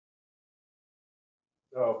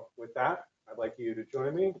So with that, I'd like you to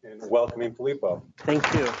join me in welcoming Filippo. Thank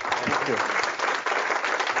you. Thank you.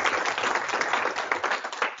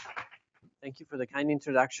 Thank you for the kind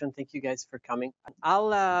introduction. Thank you guys for coming. I'll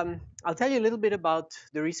tell you a little bit about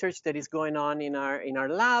the research that is going on in our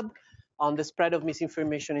lab on the spread of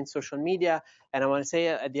misinformation in social media. And I want to say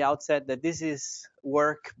at the outset that this is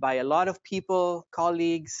work by a lot of people,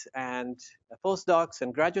 colleagues and postdocs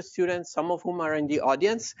and graduate students, some of whom are in the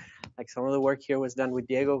audience. Like some of the work here was done with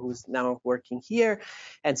Diego, who's now working here.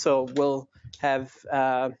 And so we'll have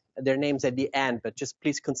their names at the end, but just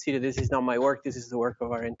please consider this is not my work. This is the work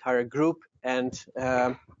of our entire group. And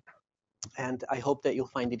I hope that you'll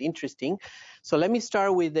find it interesting. So let me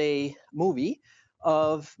start with a movie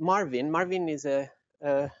of Marvin. Marvin is a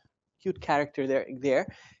cute character there,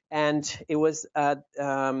 and it was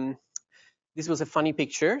this was a funny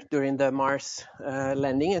picture during the Mars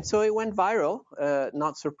landing, and so it went viral,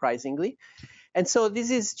 not surprisingly. And so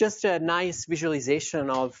this is just a nice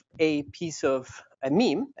visualization of a piece of a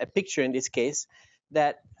meme, a picture in this case,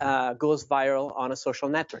 that goes viral on a social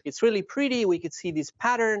network. It's really pretty. We could see these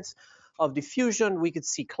patterns of diffusion. We could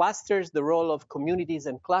see clusters, the role of communities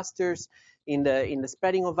and clusters in the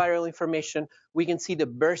spreading of viral information. We can see the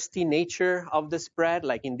bursty nature of the spread,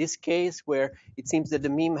 like in this case, where it seems that the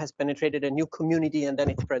meme has penetrated a new community and then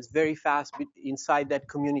it spreads very fast inside that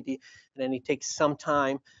community, and then it takes some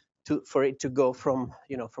time for it to go from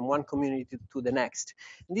one community to the next.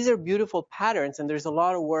 And these are beautiful patterns, and there's a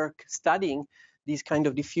lot of work studying these kind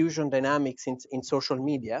of diffusion dynamics in social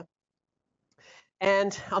media.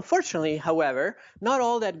 And unfortunately, however, not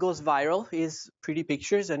all that goes viral is pretty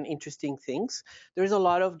pictures and interesting things. There's a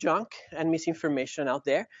lot of junk and misinformation out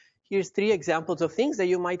there. Here's 3 examples of things that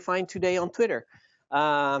you might find today on Twitter.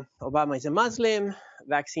 Obama is a Muslim,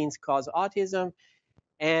 vaccines cause autism,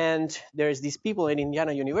 and there's these people at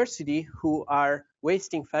Indiana University who are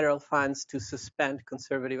wasting federal funds to suspend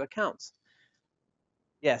conservative accounts.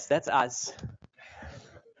 Yes, that's us.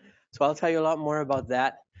 So I'll tell you a lot more about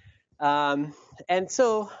that. And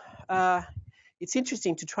so it's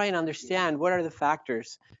interesting to try and understand what are the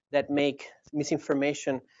factors that make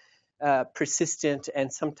misinformation persistent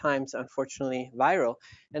and sometimes, unfortunately, viral.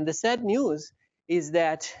 And the sad news is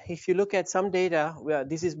that if you look at some data,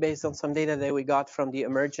 this is based on some data that we got from the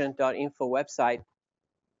emergent.info website,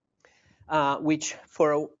 which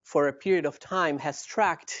for a period of time has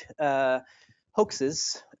tracked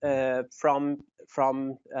hoaxes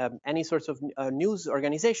from any sorts of news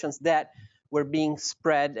organizations that were being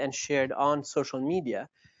spread and shared on social media.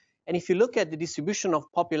 And if you look at the distribution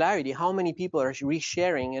of popularity, how many people are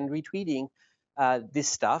resharing and retweeting this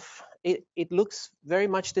stuff, it looks very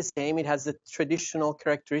much the same. It has the traditional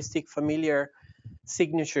characteristic familiar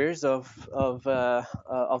signatures of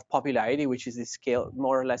popularity, which is the scale,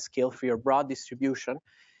 more or less scale-free or broad distribution.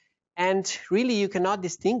 And really, you cannot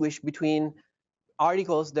distinguish between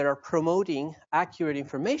articles that are promoting accurate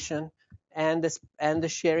information and the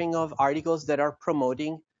sharing of articles that are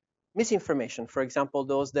promoting misinformation. For example,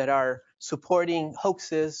 those that are supporting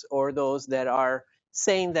hoaxes or those that are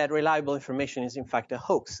saying that reliable information is in fact a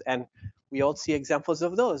hoax. And we all see examples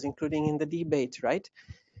of those, including in the debate, right?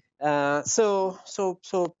 So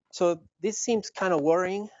this seems kind of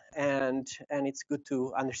worrying, and it's good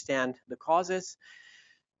to understand the causes.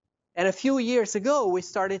 And a few years ago, we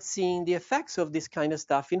started seeing the effects of this kind of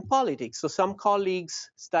stuff in politics. So some colleagues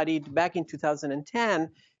studied back in 2010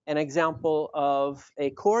 an example of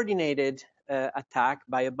a coordinated attack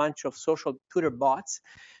by a bunch of social Twitter bots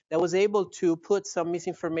that was able to put some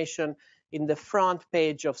misinformation in the front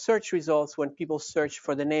page of search results when people search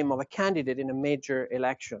for the name of a candidate in a major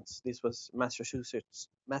elections. This was Massachusetts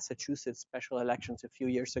special elections a few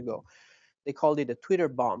years ago. They called it a Twitter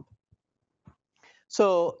bomb.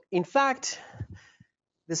 So, in fact,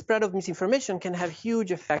 the spread of misinformation can have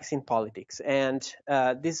huge effects in politics. And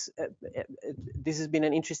this has been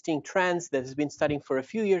an interesting trend that has been studying for a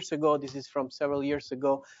few years ago. This is from several years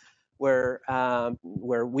ago where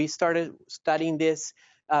we started studying this.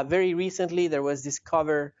 Very recently, there was this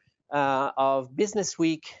cover of Business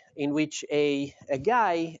Week in which a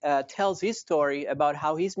guy tells his story about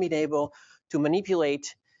how he's been able to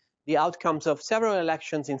manipulate the outcomes of several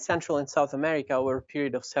elections in Central and South America over a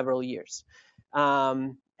period of several years.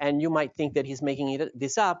 And you might think that he's making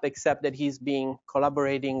this up, except that he's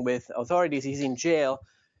collaborating with authorities. He's in jail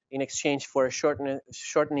in exchange for a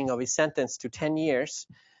shortening of his sentence to 10 years.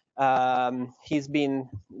 He's been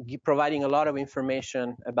providing a lot of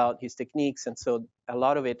information about his techniques, and so a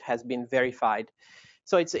lot of it has been verified.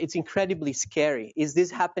 So it's incredibly scary. Is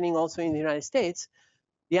this happening also in the United States?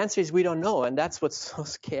 The answer is we don't know, and that's what's so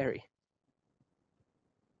scary.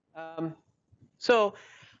 So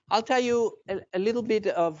I'll tell you a little bit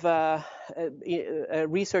of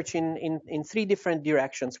research in three different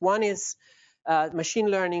directions. One is machine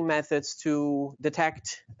learning methods to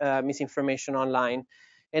detect misinformation online.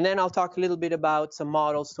 And then I'll talk a little bit about some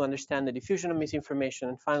models to understand the diffusion of misinformation.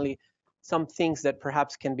 And finally, some things that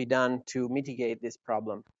perhaps can be done to mitigate this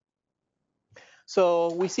problem.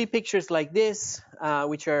 So we see pictures like this,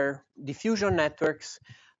 which are diffusion networks,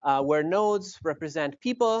 where nodes represent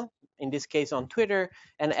people, in this case on Twitter,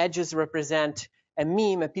 and edges represent a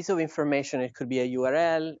meme, a piece of information. It could be a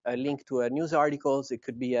URL, a link to a news articles. It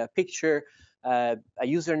could be a picture, a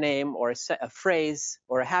username, or a phrase,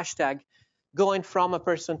 or a hashtag going from a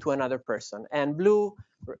person to another person. And blue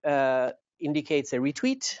indicates a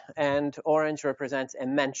retweet, and orange represents a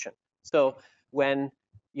mention. So when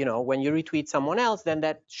you retweet someone else, then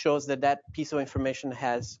that shows that that piece of information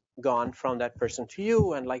has gone from that person to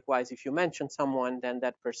you. And likewise, if you mention someone, then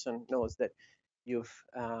that person knows that you've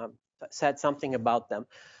said something about them.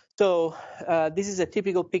 So this is a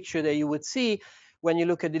typical picture that you would see when you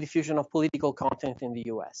look at the diffusion of political content in the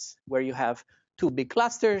US, where you have two big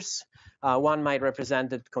clusters. One might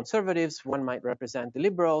represent the conservatives, one might represent the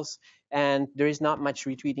liberals, and there is not much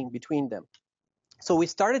retweeting between them. So we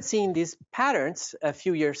started seeing these patterns a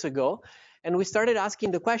few years ago, and we started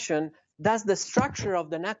asking the question, does the structure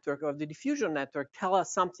of the network, of the diffusion network, tell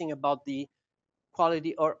us something about the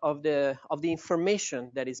quality or of the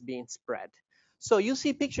information that is being spread? So you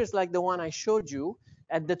see pictures like the one I showed you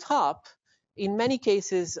at the top, in many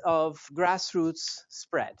cases of grassroots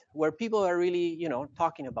spread, where people are really,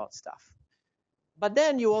 talking about stuff. But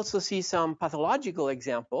then you also see some pathological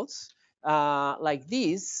examples like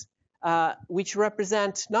these, which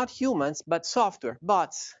represent not humans, but software,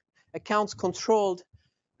 bots, accounts controlled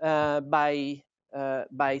by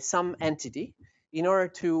some entity in order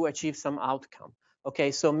to achieve some outcome.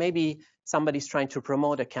 Okay, so maybe somebody's trying to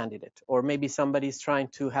promote a candidate, or maybe somebody's trying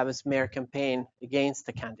to have a smear campaign against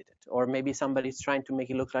the candidate, or maybe somebody's trying to make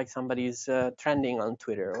it look like somebody's trending on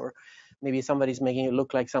Twitter, or maybe somebody's making it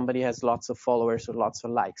look like somebody has lots of followers or lots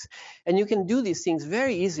of likes. And you can do these things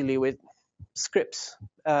very easily with scripts,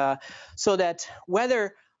 so that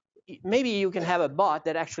whether maybe you can have a bot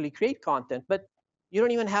that actually create content, but you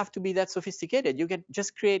don't even have to be that sophisticated. You can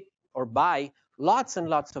just create or buy lots and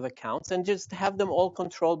lots of accounts and just have them all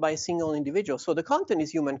controlled by a single individual. So the content is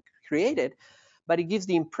human created, but it gives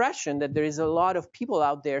the impression that there is a lot of people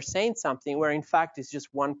out there saying something where in fact it's just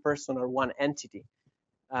one person or one entity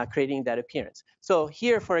creating that appearance. So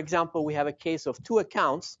here, for example, we have a case of two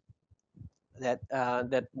accounts that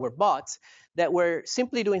were bots that were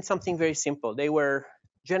simply doing something very simple. They were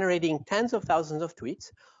generating tens of thousands of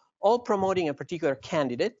tweets, all promoting a particular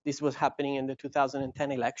candidate. This was happening in the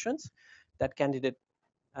 2010 elections. That candidate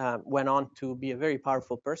went on to be a very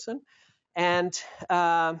powerful person. And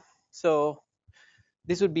so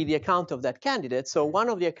this would be the account of that candidate. So one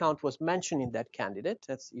of the accounts was mentioning that candidate.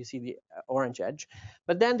 That's, you see the orange edge.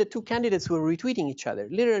 But then the two candidates were retweeting each other,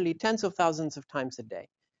 literally tens of thousands of times a day.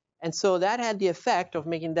 And so that had the effect of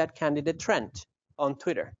making that candidate trend on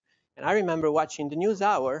Twitter. And I remember watching the news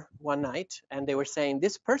hour one night, and they were saying,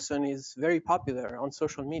 this person is very popular on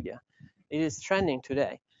social media. It is trending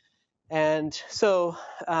today. And so,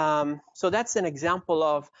 so that's an example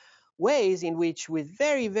of ways in which with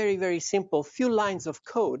very, very, very simple few lines of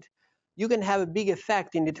code, you can have a big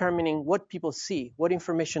effect in determining what people see, what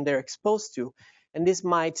information they're exposed to. And this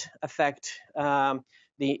might affect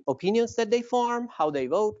the opinions that they form, how they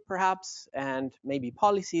vote, perhaps, and maybe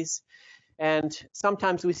policies. And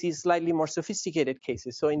sometimes we see slightly more sophisticated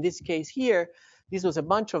cases. So in this case here, this was a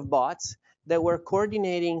bunch of bots that were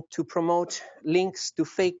coordinating to promote links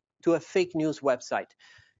to a fake news website.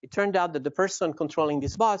 It turned out that the person controlling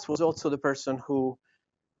these bots was also the person who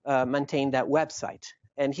maintained that website.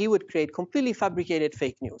 And he would create completely fabricated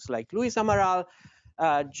fake news, like Luis Amaral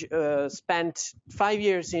spent 5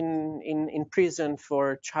 years in prison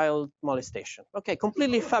for child molestation. Okay,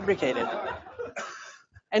 completely fabricated.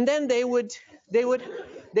 And then they would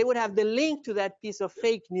have the link to that piece of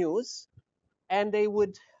fake news, and they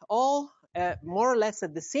would all more or less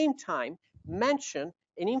at the same time mention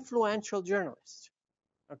an influential journalist,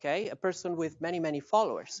 okay, a person with many, many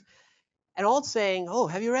followers, and all saying, oh,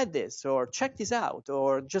 have you read this, or check this out,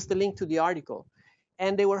 or just a link to the article.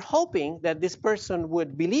 And they were hoping that this person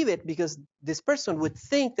would believe it because this person would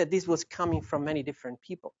think that this was coming from many different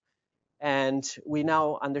people. And we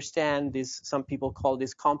now understand this, some people call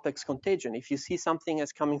this complex contagion. If you see something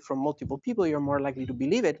as coming from multiple people, you're more likely to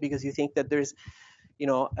believe it because you think that there's,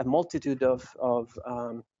 a multitude of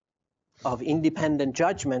independent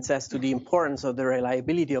judgments as to the importance of the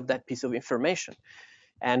reliability of that piece of information.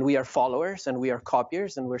 And we are followers, and we are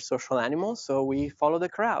copiers, and we're social animals, so we follow the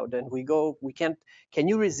crowd, and we can't. Can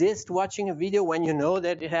you resist watching a video when you know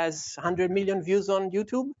that it has 100 million views on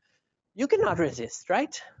YouTube? You cannot resist,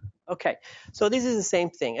 right? Okay, so this is the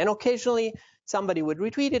same thing. And occasionally somebody would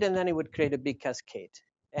retweet it, and then it would create a big cascade.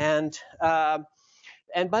 And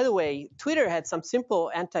by the way, Twitter had some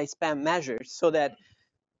simple anti-spam measures so that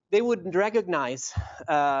they would recognize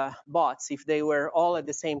bots if they were all at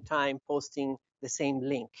the same time posting the same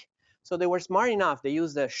link. So they were smart enough. They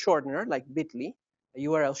used a shortener like bit.ly, a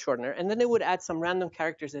URL shortener, and then they would add some random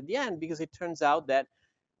characters at the end, because it turns out that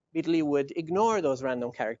bit.ly would ignore those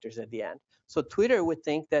random characters at the end. So Twitter would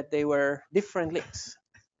think that they were different links.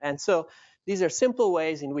 And so these are simple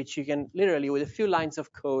ways in which you can literally, with a few lines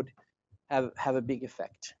of code, have a big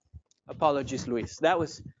effect. Apologies, Luis. That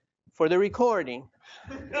was for the recording.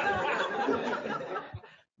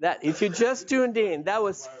 That, if you just tuned in, that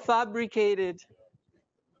was fabricated,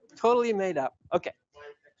 totally made up. Okay.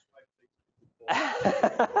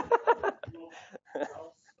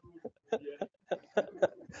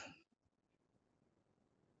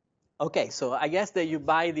 Okay, so I guess that you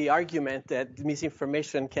buy the argument that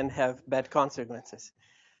misinformation can have bad consequences.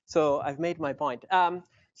 So I've made my point.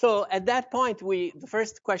 So at that point, the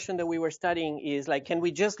first question that we were studying is like, can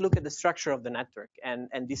we just look at the structure of the network and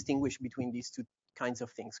distinguish between these two kinds of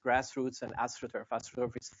things, grassroots and AstroTurf?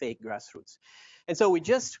 AstroTurf is fake grassroots. And so we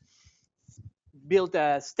just built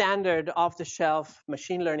a standard off-the-shelf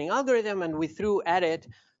machine learning algorithm, and we threw at it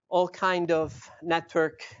all kind of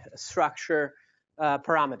network structure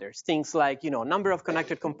parameters, things like, number of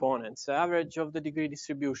connected components, average of the degree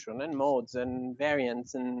distribution, and modes, and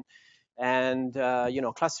variance, and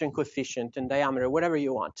clustering coefficient, and diameter, whatever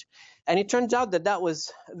you want. And it turns out that that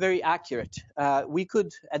was very accurate. We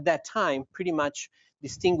could, at that time, pretty much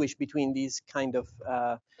distinguish between these kind of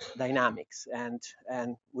dynamics, and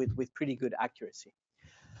with pretty good accuracy.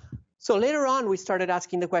 So later on, we started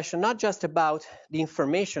asking the question not just about the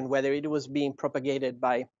information, whether it was being propagated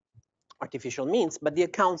by artificial means, but the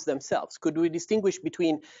accounts themselves. Could we distinguish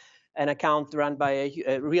between an account run by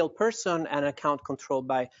a real person and an account controlled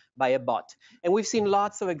by a bot? And we've seen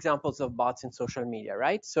lots of examples of bots in social media,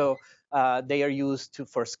 right? So they are used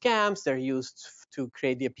for scams. They're used to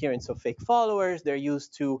create the appearance of fake followers. They're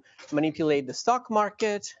used to manipulate the stock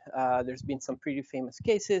market. There's been some pretty famous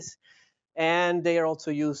cases. And they are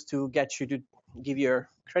also used to get you to give your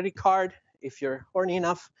credit card if you're horny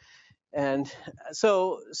enough. And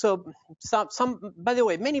so some, by the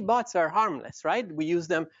way, many bots are harmless, right? We use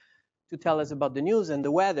them to tell us about the news and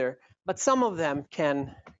the weather, but some of them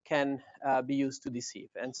can be used to deceive.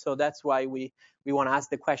 And so that's why we want to ask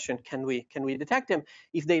the question, can we detect them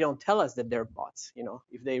if they don't tell us that they're bots,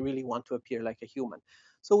 if they really want to appear like a human?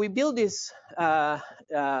 So we build this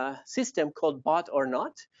system called Bot or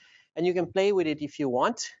Not, and you can play with it if you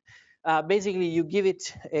want. Basically, you give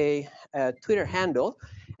it a Twitter handle,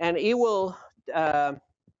 and it will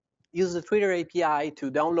use the Twitter API to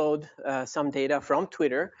download some data from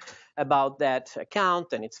Twitter about that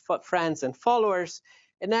account and its friends and followers.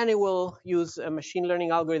 And then it will use a machine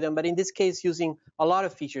learning algorithm, but in this case, using a lot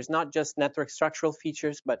of features, not just network structural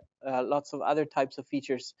features, but lots of other types of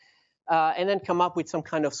features, and then come up with some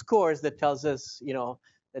kind of scores that tells us,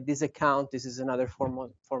 that this account, this is another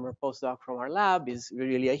former postdoc from our lab, is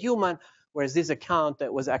really a human, whereas this account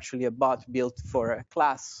that was actually a bot built for a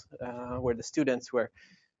class where the students were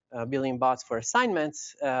building bots for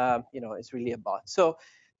assignments, is really a bot. So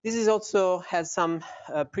this is also has some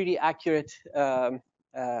pretty accurate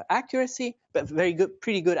accuracy, but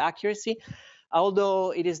pretty good accuracy,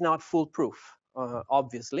 although it is not foolproof,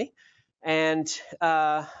 obviously. And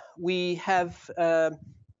we have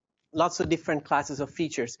lots of different classes of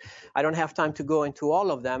features. I don't have time to go into all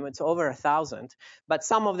of them. It's over 1,000. But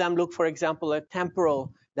some of them look, for example, at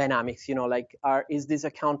temporal dynamics. Like is this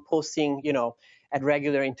account posting, at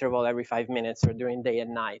regular interval every 5 minutes or during day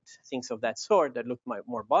and night? Things of that sort that look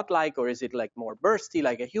more bot-like, or is it like more bursty,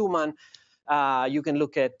 like a human? You can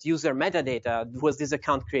look at user metadata. Was this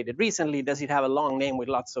account created recently? Does it have a long name with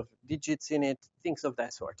lots of digits in it? Things of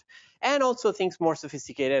that sort. And also things more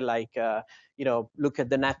sophisticated, like look at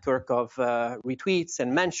the network of retweets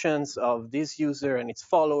and mentions of this user and its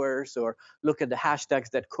followers, or look at the hashtags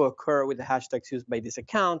that co-occur with the hashtags used by this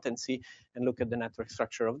account, and look at the network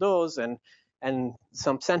structure of those, and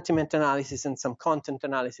some sentiment analysis and some content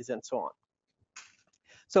analysis and so on.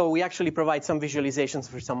 So we actually provide some visualizations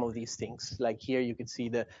for some of these things. Like here, you could see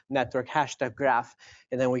the network hashtag graph,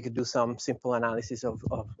 and then we could do some simple analysis of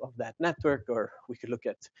that network, or we could look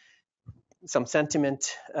at some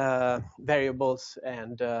sentiment variables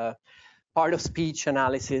and part of speech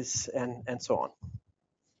analysis and so on.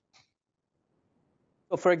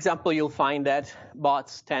 So for example, you'll find that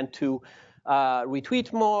bots tend to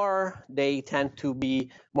retweet more, they tend to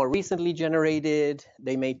be more recently generated,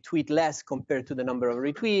 they may tweet less compared to the number of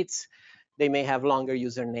retweets, they may have longer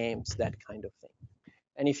usernames, that kind of thing.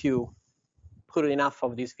 And if you put enough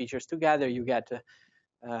of these features together, you get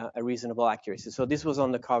a reasonable accuracy. So this was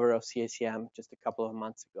on the cover of CACM just a couple of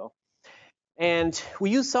months ago. And we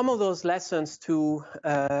used some of those lessons to,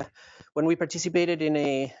 when we participated in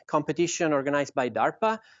a competition organized by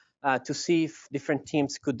DARPA, to see if different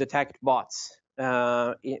teams could detect bots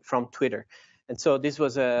from Twitter. And so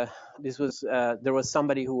there was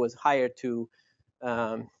somebody who was hired to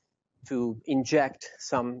inject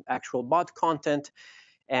some actual bot content,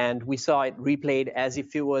 and we saw it replayed as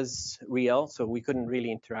if it was real. So we couldn't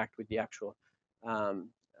really interact with the actual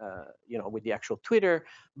with the actual Twitter.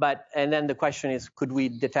 And then the question is, could we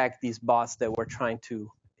detect these bots that were trying to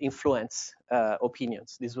influence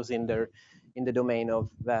opinions? This was in the domain of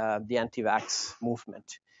the anti-vax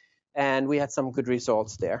movement. And we had some good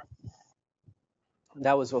results there.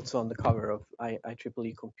 That was also on the cover of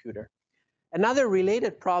IEEE Computer. Another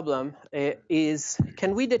related problem is,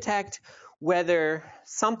 can we detect whether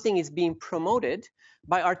something is being promoted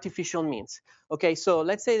by artificial means? Okay, so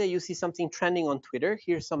let's say that you see something trending on Twitter.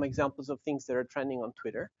 Here's some examples of things that are trending on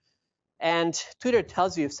Twitter. And Twitter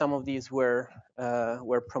tells you if some of these were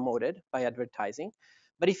promoted by advertising.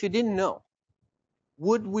 But if you didn't know,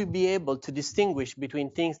 would we be able to distinguish between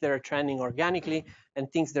things that are trending organically and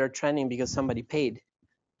things that are trending because somebody paid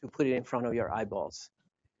to put it in front of your eyeballs?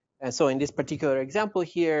 And so in this particular example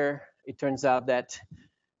here, it turns out that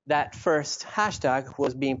that first hashtag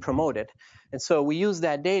was being promoted. And so we use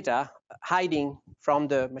that data, hiding from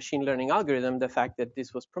the machine learning algorithm the fact that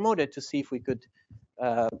this was promoted, to see if we could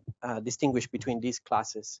distinguish between these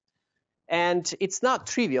classes. And it's not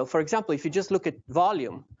trivial. For example, if you just look at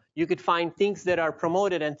volume, you could find things that are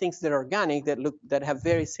promoted and things that are organic that have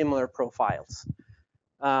very similar profiles.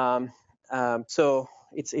 So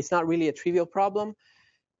it's not really a trivial problem.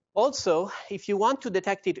 Also, if you want to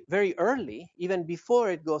detect it very early, even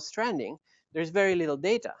before it goes trending, there's very little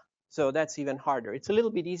data. So that's even harder. It's a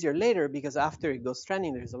little bit easier later, because after it goes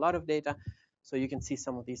trending, there's a lot of data. So you can see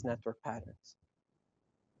some of these network patterns.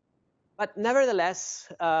 But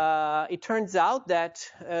nevertheless, it turns out that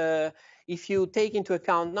if you take into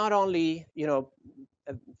account not only a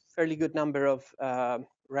fairly good number of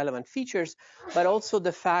relevant features, but also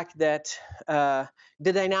the fact that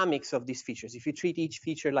the dynamics of these features, if you treat each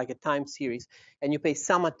feature like a time series and you pay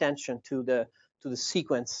some attention to the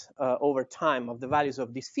sequence over time of the values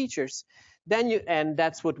of these features, then and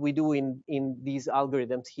that's what we do in these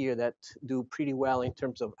algorithms here that do pretty well in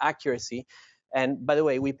terms of accuracy. And by the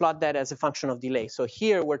way, we plot that as a function of delay. So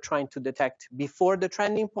here we're trying to detect before the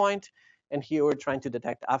trending point, and here we're trying to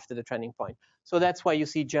detect after the trending point. So that's why you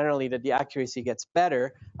see generally that the accuracy gets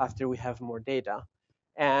better after we have more data.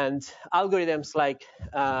 And algorithms like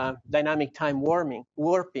dynamic time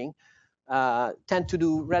warping tend to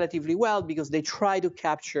do relatively well, because they try to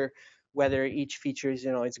capture whether each feature is,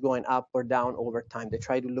 it's going up or down over time. They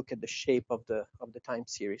try to look at the shape of the time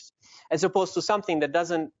series, as opposed to something that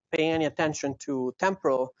doesn't pay any attention to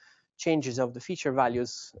temporal changes of the feature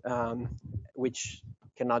values, which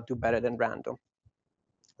cannot do better than random,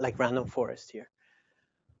 like random forest here.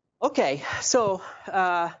 Okay, so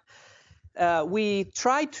we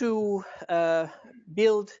try to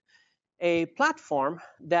build a platform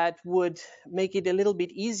that would make it a little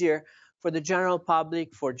bit easier for the general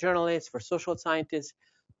public, for journalists, for social scientists,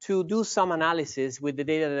 to do some analysis with the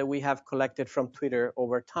data that we have collected from Twitter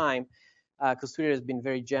over time, because Twitter has been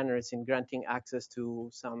very generous in granting access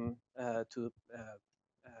to a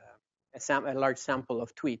large sample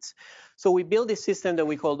of tweets. So we built this system that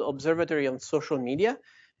we called Observatory on Social Media,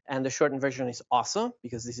 and the shortened version is awesome,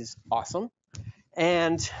 because this is awesome.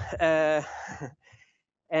 And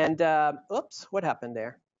oops, what happened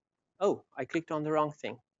there? Oh, I clicked on the wrong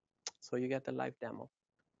thing. So you get the live demo.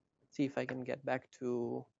 Let's see if I can get back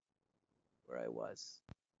to where I was.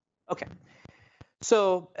 Okay.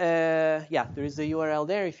 So yeah, there is the URL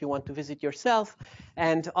there if you want to visit yourself.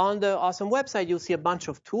 And on the awesome website, you'll see a bunch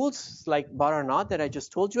of tools like Bot or Not that I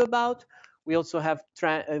just told you about. We also have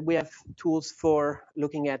tools for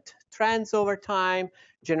looking at trends over time,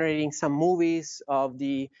 generating some movies of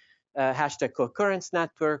the hashtag concurrence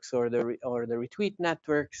networks or the retweet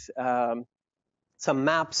networks, some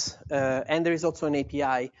maps, and there is also an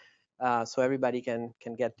API, so everybody can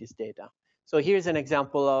get this data. So here's an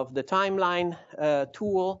example of the timeline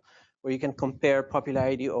tool, where you can compare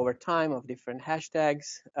popularity over time of different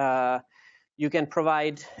hashtags. You can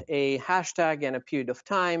provide a hashtag and a period of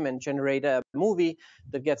time and generate a movie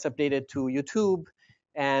that gets updated to YouTube.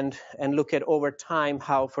 and look at over time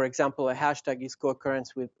how, for example, a hashtag is co-occurrent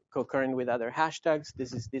with other hashtags.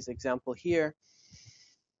 This is this example here.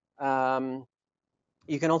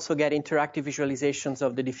 You can also get interactive visualizations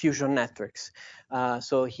of the diffusion networks.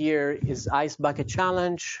 So here is Ice Bucket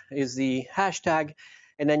Challenge is the hashtag,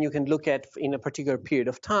 and then you can look at, in a particular period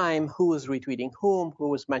of time, who was retweeting whom, who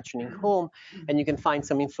was mentioning whom, and you can find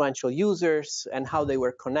some influential users and how they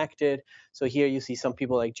were connected. So here you see some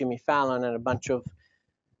people like Jimmy Fallon and a bunch of,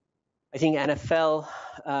 I think, NFL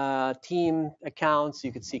team accounts.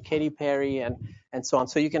 You could see Katy Perry and so on.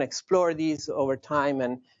 So you can explore these over time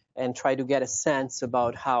and try to get a sense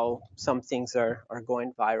about how some things are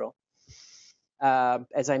going viral.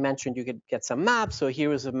 As I mentioned, you could get some maps. So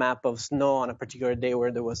here is a map of snow on a particular day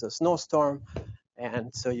where there was a snowstorm.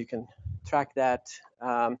 And so you can track that.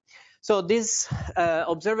 So this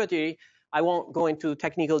observatory, I won't go into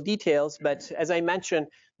technical details, but as I mentioned,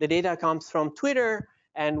 the data comes from Twitter,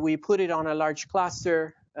 and we put it on a large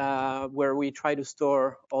cluster where we try to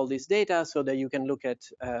store all this data so that you can look at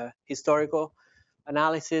historical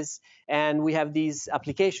analysis. And we have these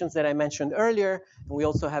applications that I mentioned earlier. And we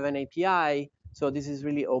also have an API. So this is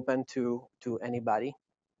really open to anybody.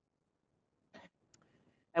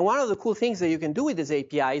 And one of the cool things that you can do with this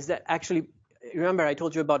API is that actually, remember I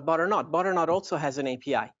told you about Butternut. Butternut also has an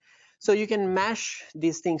API. So you can mesh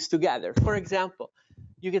these things together. For example,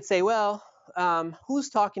 you could say, well, who's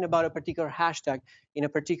talking about a particular hashtag in a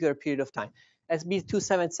particular period of time?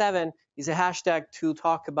 SB277 is a hashtag to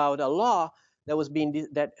talk about a law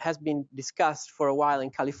that has been discussed for a while in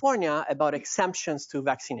California about exemptions to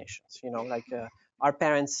vaccinations. You know, like are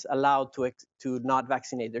parents allowed to not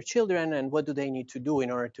vaccinate their children, and what do they need to do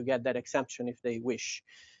in order to get that exemption if they wish?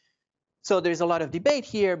 So there's a lot of debate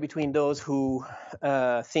here between those who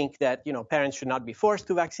think that, you know, parents should not be forced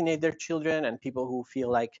to vaccinate their children, and people who feel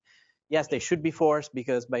like, yes, they should be forced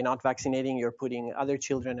because by not vaccinating, you're putting other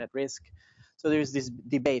children at risk. So there's this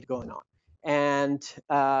debate going on. And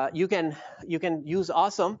you can use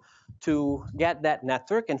Awesome to get that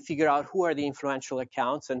network and figure out who are the influential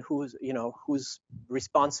accounts and who's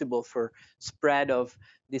responsible for spread of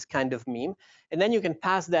this kind of meme. And then you can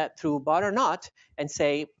pass that through bot or not and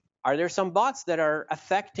say, are there some bots that are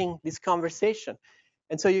affecting this conversation?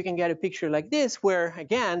 And so you can get a picture like this where,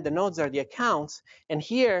 again, the nodes are the accounts. And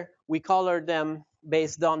here we color them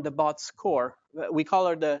based on the bot score. We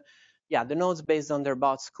color the nodes based on their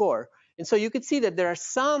bot score. And so you could see that there are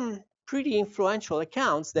some pretty influential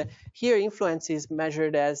accounts that here influence is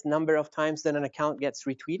measured as number of times that an account gets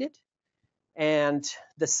retweeted. And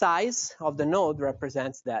the size of the node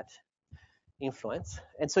represents that influence.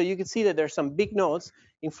 And so you can see that there are some big nodes,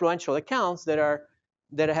 influential accounts that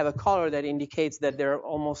have a color that indicates that they're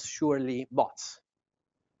almost surely bots.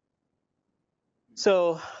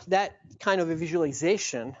 So that kind of a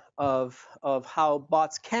visualization of how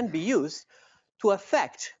bots can be used to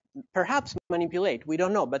affect, perhaps manipulate, we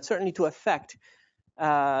don't know, but certainly to affect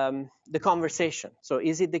the conversation. So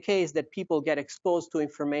is it the case that people get exposed to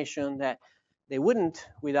information that they wouldn't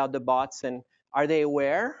without the bots, and are they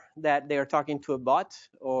aware that they are talking to a bot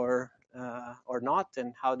or not,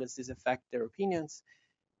 and how does this affect their opinions?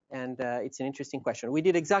 And it's an interesting question. We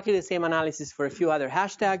did exactly the same analysis for a few other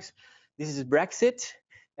hashtags. This is Brexit,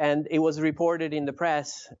 and it was reported in the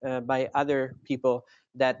press by other people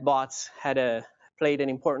that bots had played an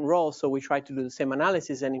important role. So we tried to do the same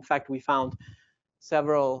analysis, and in fact, we found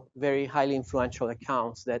several very highly influential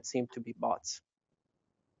accounts that seemed to be bots.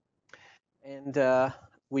 And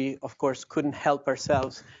we, of course, couldn't help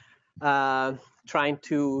ourselves trying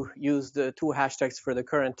to use the two hashtags for the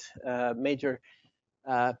current major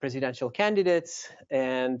presidential candidates,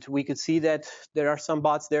 and we could see that there are some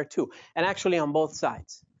bots there too, and actually on both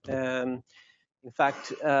sides. In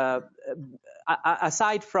fact,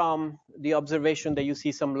 aside from the observation that you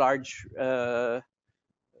see some large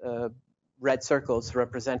red circles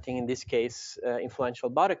representing, in this case, influential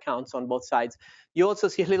bot accounts on both sides, you also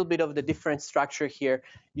see a little bit of the different structure here.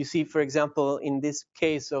 You see, for example, in this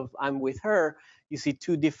case of I'm with her, you see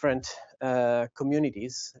two different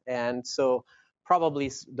communities. And so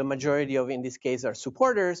probably the majority of, in this case, are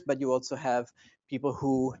supporters, but you also have people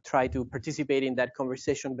who try to participate in that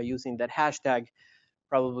conversation by using that hashtag,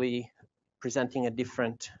 probably presenting a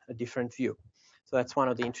different view. So that's one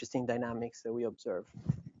of the interesting dynamics that we observe.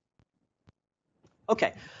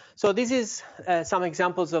 Okay, so this is some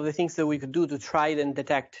examples of the things that we could do to try and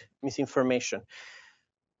detect misinformation.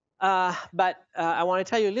 But I want to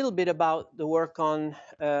tell you a little bit about the work on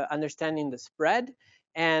understanding the spread.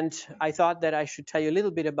 And I thought that I should tell you a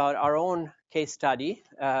little bit about our own case study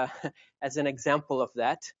as an example of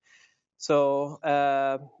that. So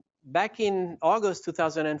back in August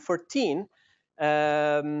 2014,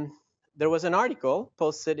 there was an article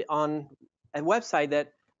posted on a website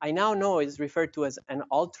that I now know is referred to as an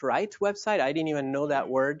alt-right website. I didn't even know that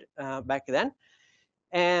word back then.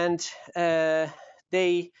 And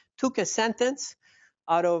they took a sentence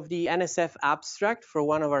out of the NSF abstract for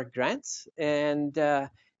one of our grants, and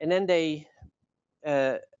then they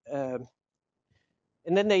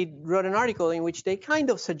wrote an article in which they kind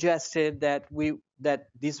of suggested that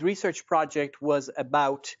this research project was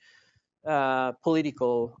about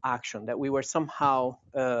political action, that we were somehow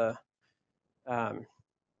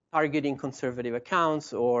targeting conservative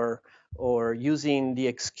accounts or using the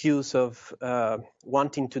excuse of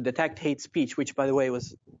wanting to detect hate speech, which, by the way,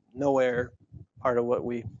 was nowhere part of what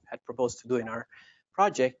we had proposed to do in our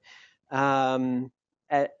project, as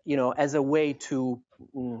a way to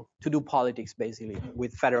do politics, basically,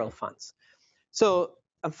 with federal funds. So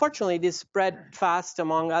unfortunately, this spread fast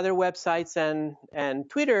among other websites and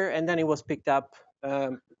Twitter, and then it was picked up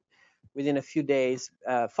within a few days.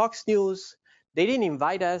 Fox News, they didn't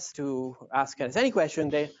invite us to ask us any question,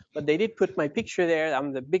 but they did put my picture there.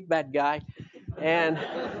 I'm the big bad guy, and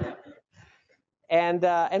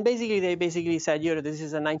basically they said, this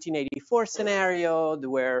is a 1984 scenario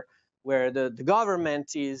where the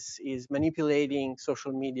government is manipulating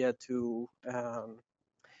social media to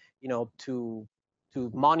to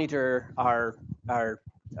monitor our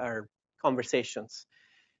conversations,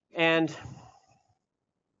 and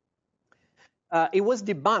it was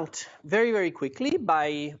debunked very, very quickly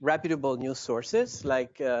by reputable news sources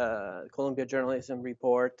like Columbia Journalism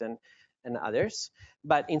Report and others.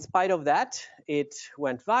 But in spite of that, it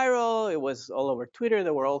went viral. It was all over Twitter.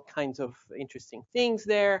 There were all kinds of interesting things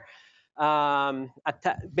there.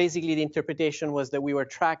 Basically, the interpretation was that we were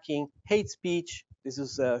tracking hate speech. This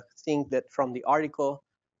is a thing that from the article.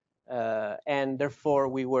 And therefore,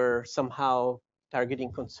 we were somehow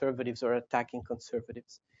targeting conservatives or attacking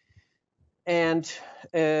conservatives. And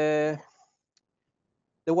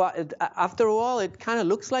after all, it kind of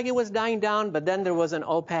looks like it was dying down, but then there was an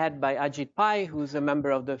op-ed by Ajit Pai, who's a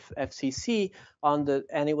member of the FCC,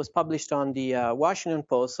 and it was published on the Washington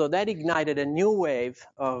Post. So that ignited a new wave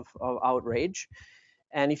of outrage.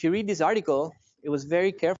 And if you read this article, it was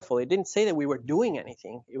very careful. It didn't say that we were doing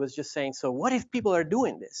anything. It was just saying, so what if people are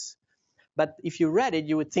doing this? But if you read it,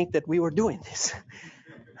 you would think that we were doing this.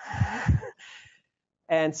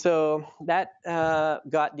 And so that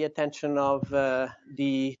got the attention of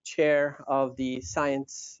the chair of the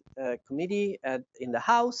science committee in the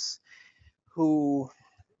House, who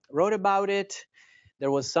wrote about it.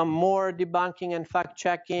 There was some more debunking and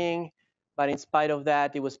fact-checking, but in spite of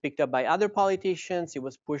that, it was picked up by other politicians. It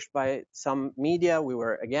was pushed by some media. We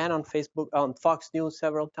were again on Facebook, on Fox News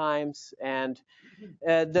several times, and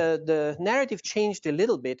the narrative changed a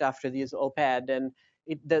little bit after this op-ed, and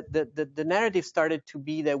the narrative started to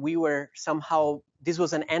be that we were somehow, this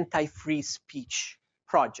was an anti-free speech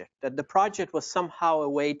project, that the project was somehow a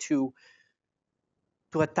way to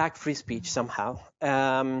attack free speech somehow,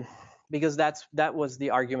 because that was the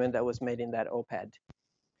argument that was made in that op-ed.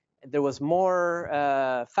 There was more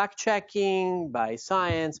fact-checking by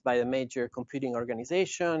science, by the major computing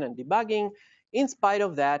organization, and debugging. In spite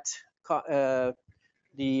of that,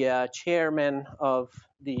 the chairman of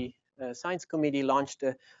the Science Committee launched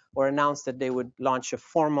or announced that they would launch a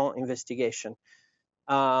formal investigation.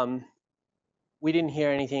 We didn't hear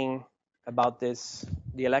anything about this.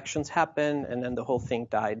 The elections happened, and then the whole thing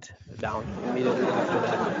died down immediately after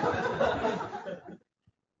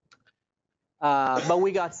that. But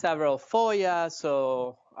we got several FOIA,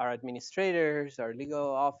 so our administrators, our legal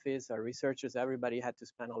office, our researchers, everybody had to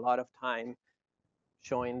spend a lot of time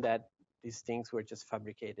showing that these things were just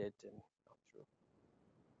fabricated and not true.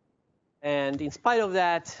 And in spite of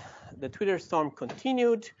that, the Twitter storm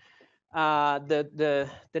continued. The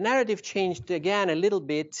narrative changed again a little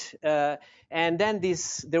bit, and then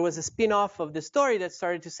there was a spin-off of the story that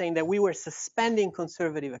started to saying that we were suspending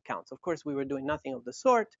conservative accounts. Of course, we were doing nothing of the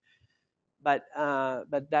sort, but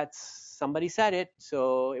somebody said it,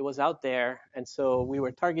 so it was out there, and so we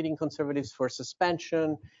were targeting conservatives for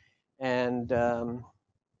suspension, and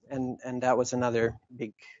that was another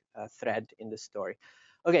big thread in the story.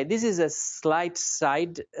 Okay, this is a slight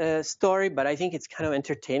side story, but I think it's kind of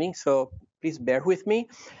entertaining, so please bear with me.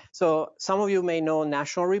 So some of you may know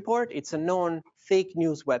National Report. It's a known fake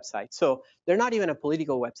news website. So they're not even a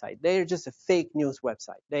political website. They're just a fake news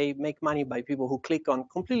website. They make money by people who click on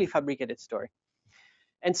completely fabricated story.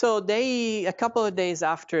 And so a couple of days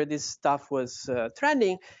after this stuff was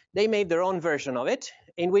trending, they made their own version of it,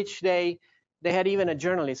 in which they had even a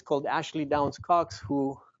journalist called Ashley Downs Cox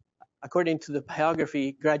who according to the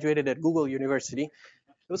biography, graduated at Google University.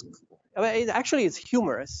 It's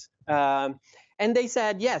humorous. And they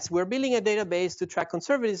said, yes, we're building a database to track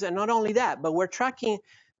conservatives, and not only that, but we're tracking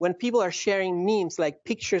when people are sharing memes like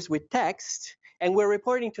pictures with text, and we're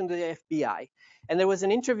reporting to the FBI. And there was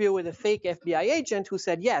an interview with a fake FBI agent who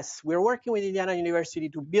said, yes, we're working with Indiana University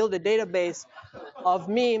to build a database of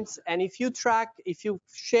memes, and if you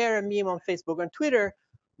share a meme on Facebook and Twitter,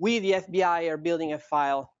 we, the FBI, are building a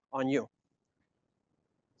file on you.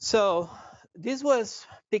 So this was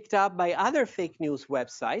picked up by other fake news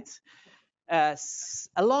websites a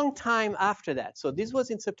long time after that. So this was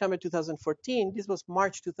in September 2014. This was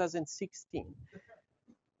March 2016.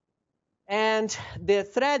 And the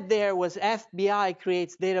thread there was FBI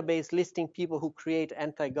creates database listing people who create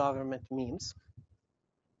anti-government memes.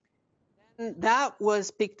 And that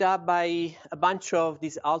was picked up by a bunch of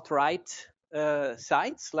these alt-right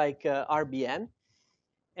sites like RBN.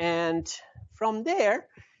 And from there,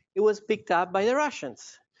 it was picked up by the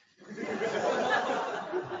Russians.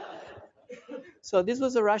 So this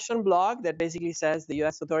was a Russian blog that basically says the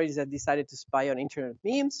US authorities have decided to spy on internet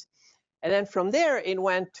memes. And then from there, it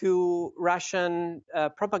went to Russian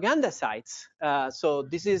propaganda sites. So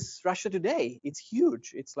this is Russia Today. It's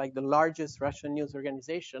huge. It's like the largest Russian news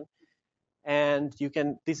organization. And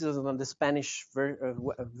this is on the Spanish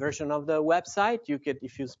version of the website.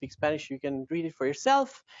 If you speak Spanish, you can read it for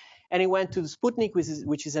yourself. And it went to Sputnik,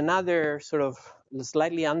 which is another sort of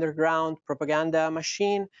slightly underground propaganda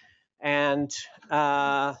machine. And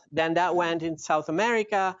then that went in South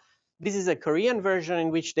America. This is a Korean version in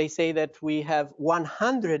which they say that we have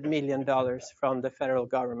 $100 million from the federal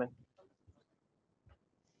government.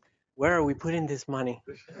 Where are we putting this money?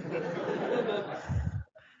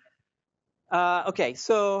 Okay,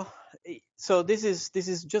 so this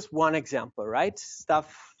is just one example, right?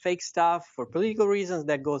 Fake stuff for political reasons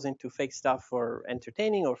that goes into fake stuff for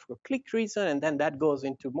entertaining or for click reason, and then that goes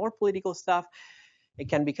into more political stuff. It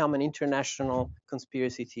can become an international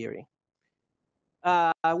conspiracy theory.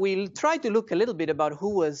 We'll try to look a little bit about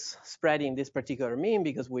who was spreading this particular meme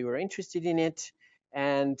because we were interested in it.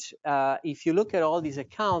 And if you look at all these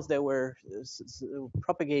accounts that were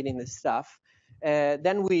propagating this stuff,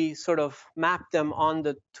 then we sort of mapped them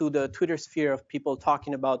to the Twitter sphere of people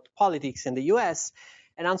talking about politics in the US.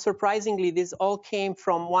 And unsurprisingly, this all came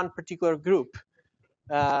from one particular group.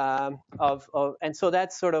 And so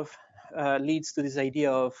that sort of leads to this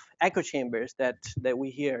idea of echo chambers that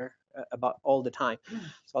we hear about all the time.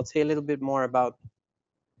 So I'll say a little bit more about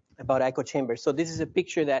echo chambers. So this is a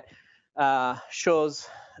picture that shows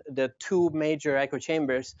the two major echo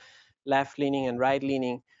chambers, left-leaning and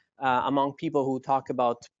right-leaning, among people who talk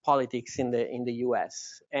about politics in the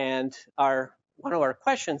US. And one of our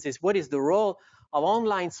questions is, what is the role of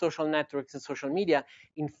online social networks and social media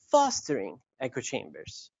in fostering echo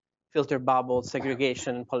chambers, filter bubbles,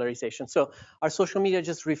 segregation, and polarization? So are social media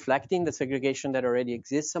just reflecting the segregation that already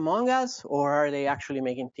exists among us, or are they actually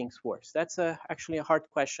making things worse? That's actually a hard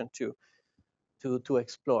question to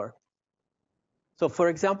explore. So for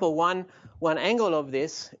example, one angle of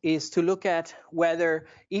this is to look at whether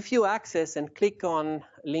if you access and click on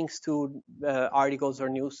links to articles or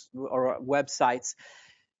news or websites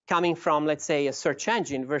coming from, let's say, a search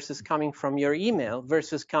engine versus coming from your email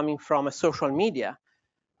versus coming from a social media,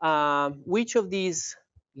 which of these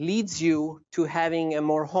leads you to having a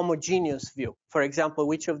more homogeneous view? For example,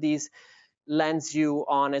 which of these lands you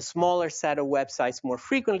on a smaller set of websites more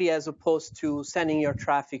frequently as opposed to sending your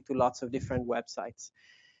traffic to lots of different websites?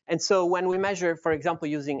 And so when we measure, for example,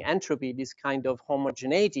 using entropy, this kind of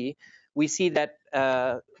homogeneity, we see that,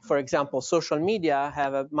 for example, social media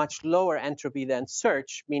have a much lower entropy than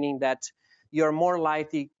search, meaning that you're more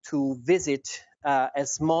likely to visit a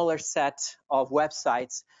smaller set of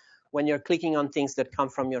websites when you're clicking on things that come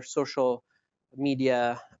from your social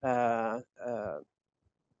media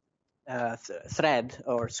thread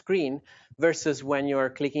or screen versus when you're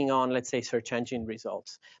clicking on, let's say, search engine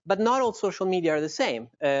results. But not all social media are the same.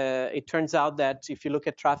 It turns out that if you look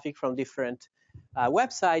at traffic from different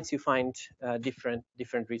websites, you find different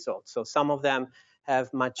results. So some of them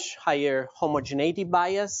have much higher homogeneity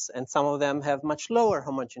bias, and some of them have much lower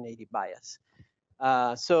homogeneity bias.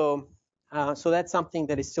 So that's something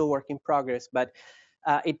that is still work in progress, but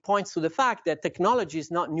it points to the fact that technology is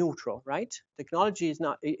not neutral, right? Technology is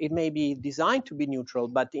not, it may be designed to be neutral,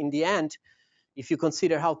 but in the end, if you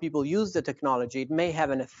consider how people use the technology, it may have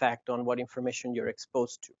an effect on what information you're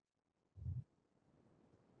exposed to.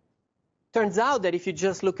 Turns out that if you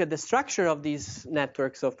just look at the structure of these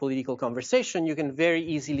networks of political conversation, you can very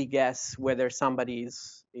easily guess whether somebody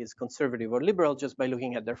is conservative or liberal just by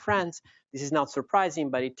looking at their friends. This is not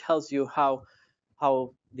surprising, but it tells you how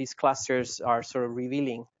these clusters are sort of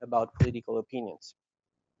revealing about political opinions.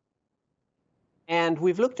 And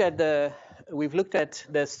we've looked at the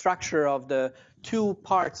structure of the two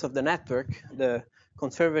parts of the network, the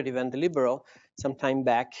conservative and the liberal, some time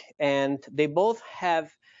back, and they both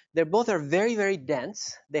are very, very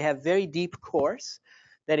dense. They have very deep cores,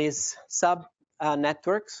 that is sub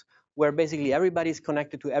networks where basically everybody is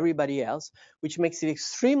connected to everybody else, which makes it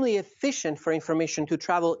extremely efficient for information to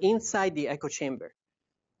travel inside the echo chamber.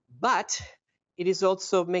 But it is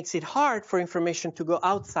also makes it hard for information to go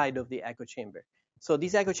outside of the echo chamber. So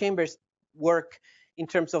these echo chambers work in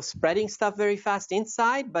terms of spreading stuff very fast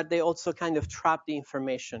inside, but they also kind of trap the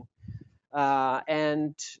information.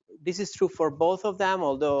 And this is true for both of them,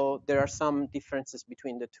 although there are some differences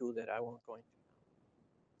between the two that I won't go into.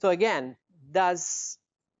 So again,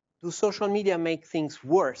 do social media make things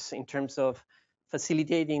worse in terms of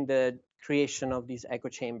facilitating the creation of these echo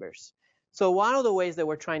chambers? So one of the ways that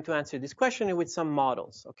we're trying to answer this question is with some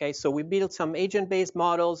models. Okay, so we built some agent-based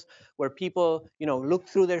models where people, look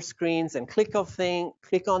through their screens and click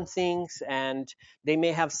on things, and they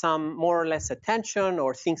may have some more or less attention,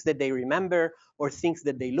 or things that they remember, or things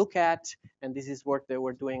that they look at. And this is work that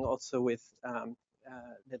we're doing also with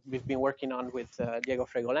that we've been working on with Diego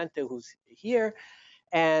Fregolente, who's here,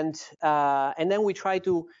 and then we try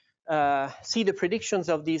to see the predictions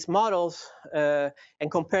of these models and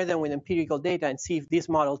compare them with empirical data and see if these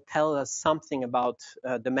models tell us something about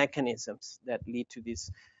the mechanisms that lead to these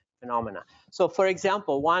phenomena. So for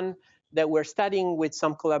example, one that we're studying with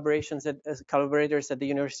some collaborators at the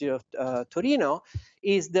University of Torino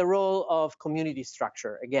is the role of community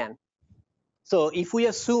structure again. So if we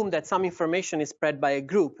assume that some information is spread by a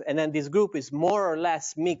group, and then this group is more or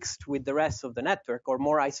less mixed with the rest of the network or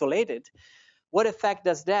more isolated, what effect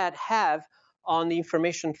does that have on the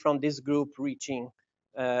information from this group reaching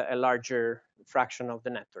a larger fraction of the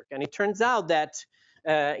network? And it turns out that,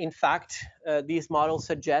 in fact, these models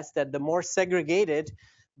suggest that the more segregated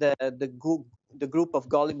the group of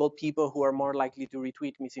gullible people who are more likely to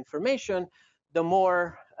retweet misinformation,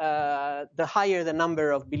 the higher the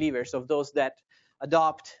number of believers, of those that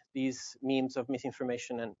adopt these memes of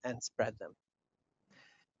misinformation and spread them.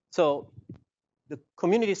 So the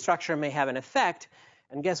community structure may have an effect,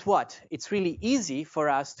 and guess what? It's really easy for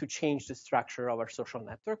us to change the structure of our social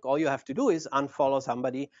network. All you have to do is unfollow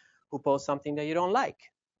somebody who posts something that you don't like,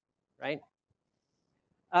 right?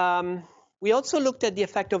 We also looked at the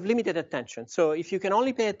effect of limited attention. So if you can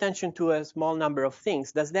only pay attention to a small number of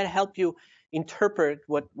things, does that help you interpret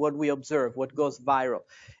what we observe, what goes viral?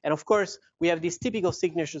 And of course, we have these typical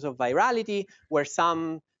signatures of virality, where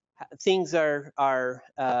some things are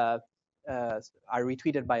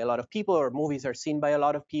retweeted by a lot of people, or movies are seen by a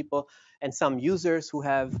lot of people, and some users who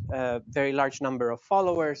have a very large number of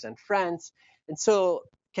followers and friends. And so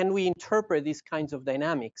can we interpret these kinds of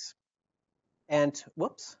dynamics? And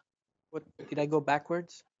whoops, what did I go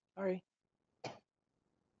backwards? Sorry.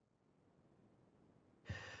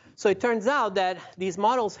 So it turns out that these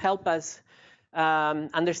models help us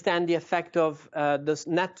understand the effect of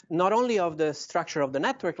not only of the structure of the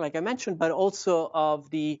network, like I mentioned, but also of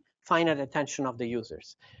the finite attention of the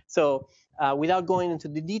users. So without going into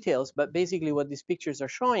the details, but basically what these pictures are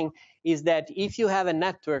showing is that if you have a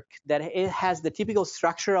network that it has the typical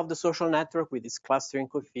structure of the social network with its clustering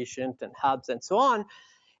coefficient and hubs and so on,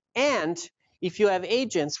 and if you have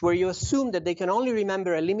agents where you assume that they can only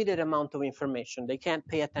remember a limited amount of information, they can't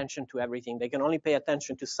pay attention to everything, they can only pay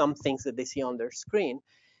attention to some things that they see on their screen,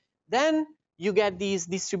 then you get these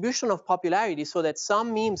distribution of popularity so that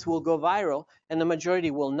some memes will go viral and the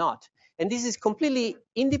majority will not. And this is completely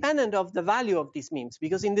independent of the value of these memes,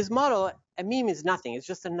 because in this model, a meme is nothing, it's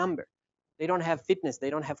just a number. They don't have fitness,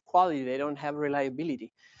 they don't have quality, they don't have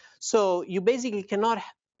reliability. So you basically cannot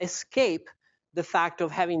escape the fact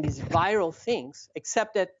of having these viral things,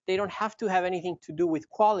 except that they don't have to have anything to do with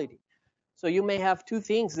quality. So you may have two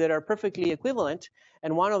things that are perfectly equivalent,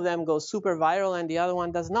 and one of them goes super viral and the other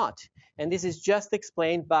one does not. And this is just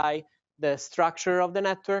explained by the structure of the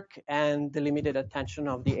network and the limited attention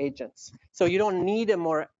of the agents. So you don't need a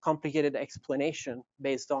more complicated explanation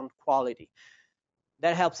based on quality.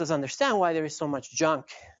 That helps us understand why there is so much junk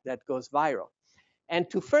that goes viral. And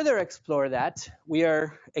to further explore that, we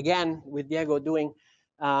are, again, with Diego doing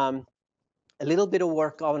a little bit of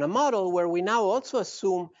work on a model where we now also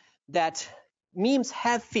assume that memes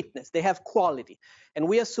have fitness, they have quality. And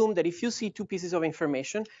we assume that if you see two pieces of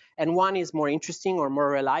information and one is more interesting or more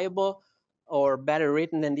reliable or better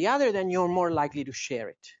written than the other, then you're more likely to share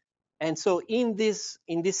it. And so in this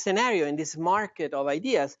scenario, in this market of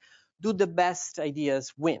ideas, do the best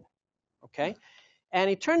ideas win? Okay, and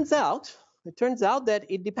it turns out that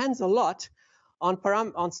it depends a lot on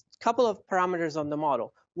a couple of parameters on the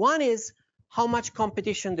model. One is how much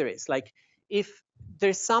competition there is. Like if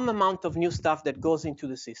there's some amount of new stuff that goes into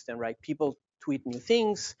the system, right? People tweet new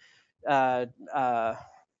things,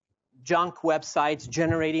 junk websites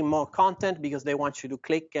generating more content because they want you to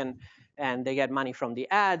click and they get money from the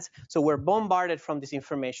ads. So we're bombarded from this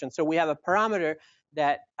information. So we have a parameter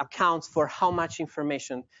that accounts for how much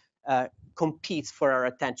information competes for our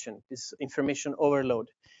attention, this information overload.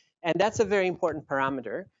 And that's a very important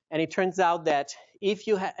parameter. And it turns out that if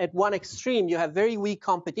you at one extreme, you have very weak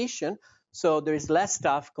competition, so there's less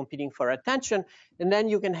stuff competing for attention, and then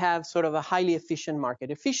you can have sort of a highly efficient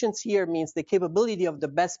market. Efficiency here means the capability of the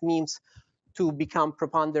best memes to become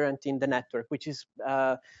preponderant in the network, which is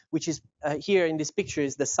here in this picture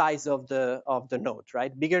is the size of the node,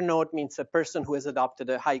 right? Bigger node means a person who has adopted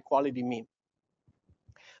a high quality meme.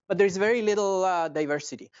 But there's very little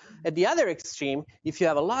diversity. At the other extreme, if you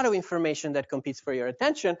have a lot of information that competes for your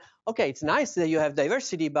attention, okay, it's nice that you have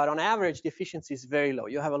diversity, but on average, the efficiency is very low.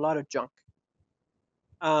 You have a lot of junk.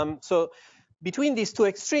 So between these two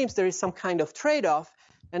extremes, there is some kind of trade-off,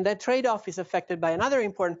 and that trade-off is affected by another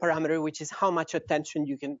important parameter, which is how much attention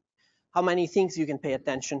how many things you can pay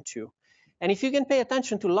attention to. And if you can pay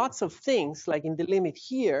attention to lots of things, like in the limit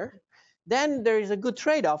here, then there is a good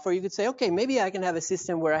trade-off where you could say, okay, maybe I can have a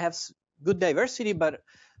system where I have good diversity, but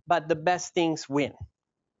the best things win.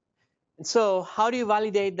 And so how do you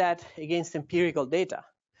validate that against empirical data?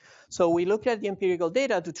 So we look at the empirical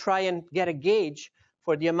data to try and get a gauge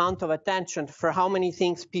for the amount of attention for how many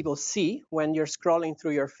things people see when you're scrolling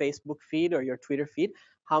through your Facebook feed or your Twitter feed.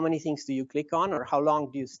 How many things do you click on, or how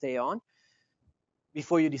long do you stay on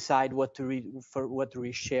before you decide what to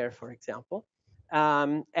reshare, for example.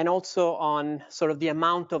 And also on sort of the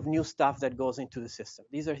amount of new stuff that goes into the system.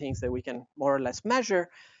 These are things that we can more or less measure.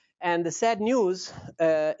 And the sad news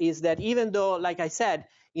is that even though, like I said,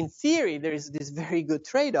 in theory, there is this very good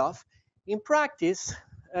trade-off, in practice,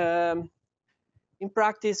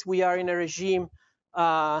 we are in a regime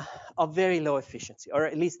of very low efficiency, or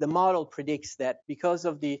at least the model predicts that because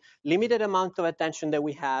of the limited amount of attention that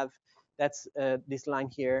we have, that's this line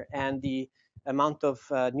here, and the amount of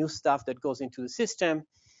new stuff that goes into the system,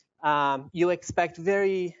 you expect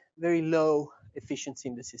very, very low efficiency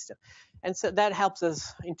in the system. And so that helps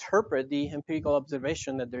us interpret the empirical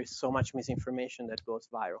observation that there is so much misinformation that goes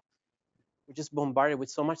viral. We're just bombarded with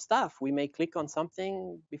so much stuff. We may click on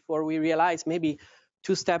something before we realize maybe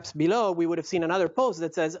 2 steps below, we would have seen another post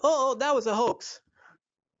that says, oh, that was a hoax.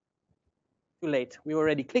 Too late. We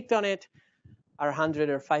already clicked on it. Our 100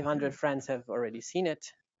 or 500 friends have already seen it.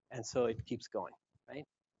 And so it keeps going, right?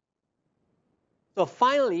 So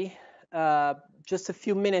finally, just a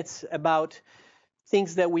few minutes about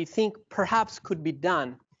things that we think perhaps could be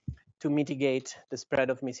done to mitigate the spread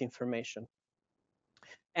of misinformation.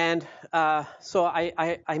 And so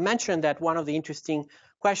I mentioned that one of the interesting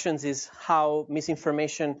questions is how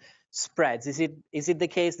misinformation spreads. Is it the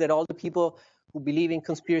case that all the people who believe in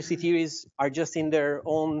conspiracy theories are just in their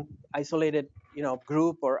own isolated,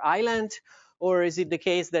 group or island? Or is it the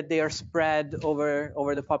case that they are spread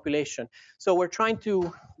over the population? So we're trying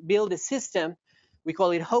to build a system. We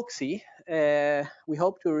call it Hoaxy. We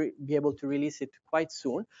hope to be able to release it quite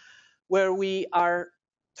soon, where we are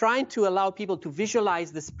trying to allow people to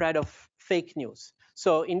visualize the spread of fake news.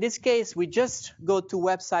 So in this case, we just go to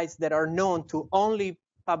websites that are known to only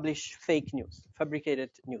publish fake news,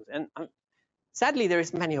 fabricated news. And sadly, there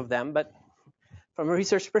is many of them, but from a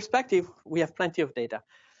research perspective, we have plenty of data.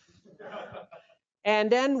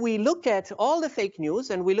 And then we look at all the fake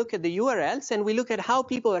news, and we look at the URLs, and we look at how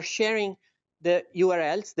people are sharing the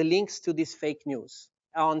URLs, the links to this fake news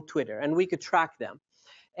on Twitter, and we could track them.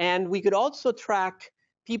 And we could also track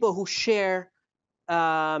people who share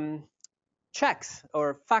checks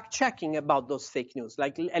or fact-checking about those fake news,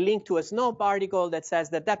 like a link to a Snopes article that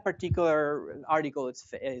says that particular article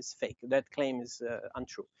is fake, that claim is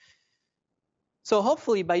untrue. So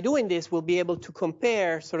hopefully by doing this, we'll be able to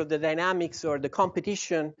compare sort of the dynamics or the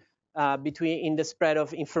competition in the spread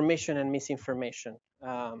of information and misinformation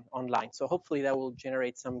online. So hopefully that will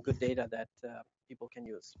generate some good data that people can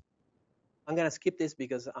use. I'm going to skip this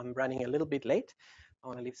because I'm running a little bit late. I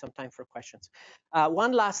want to leave some time for questions.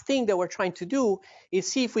 One last thing that we're trying to do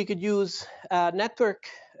is see if we could use network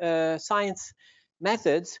science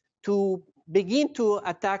methods to begin to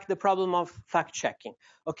attack the problem of fact-checking.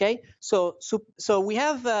 Okay, so we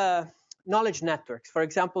have knowledge networks, for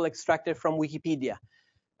example, extracted from Wikipedia,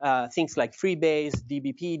 things like Freebase,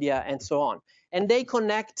 DBpedia, and so on. And they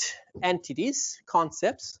connect entities,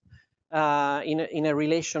 concepts, in a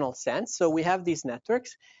relational sense. So we have these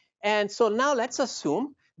networks. And so now let's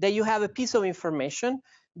assume that you have a piece of information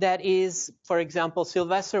that is, for example,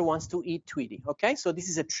 Sylvester wants to eat Tweety. Okay, so this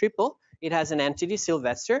is a triple. It has an entity,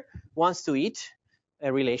 Sylvester wants to eat,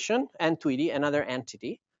 a relation, and Tweety, another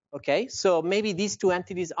entity. Okay, so maybe these two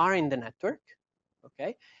entities are in the network.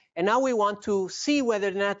 Okay, and now we want to see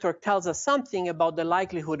whether the network tells us something about the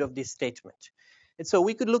likelihood of this statement. And so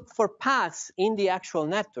we could look for paths in the actual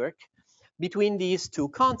network between these two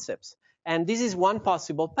concepts. And this is one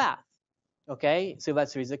possible path. Okay,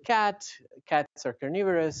 Sylvester is a cat, cats are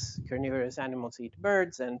carnivorous, carnivorous animals eat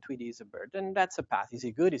birds, and Tweety is a bird. And that's a path. Is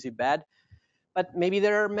it good? Is it bad? But maybe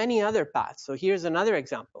there are many other paths. So here's another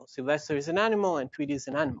example. Sylvester is an animal and Tweety is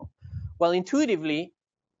an animal. Well, intuitively,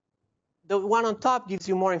 the one on top gives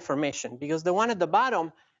you more information because the one at the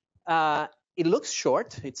bottom, it looks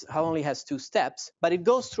short. It only has 2 steps, but it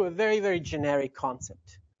goes through a very, very generic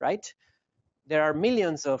concept, right? There are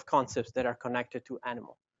millions of concepts that are connected to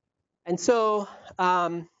animal. And so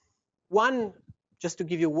just to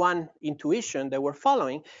give you one intuition that we're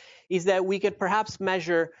following, is that we could perhaps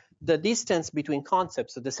measure the distance between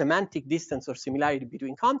concepts, so the semantic distance or similarity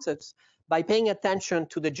between concepts, by paying attention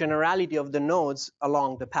to the generality of the nodes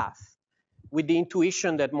along the path, with the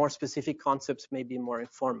intuition that more specific concepts may be more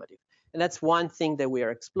informative. And that's one thing that we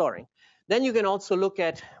are exploring. Then you can also look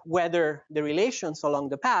at whether the relations along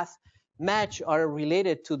the path match or are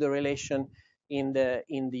related to the relation in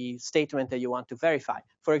the statement that you want to verify.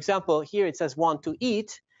 For example, here it says want to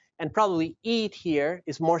eat, and probably eat here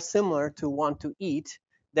is more similar to want to eat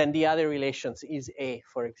than the other relations is a,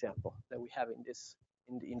 for example, that we have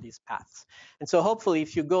in these paths. And so hopefully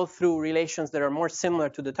if you go through relations that are more similar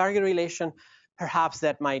to the target relation, perhaps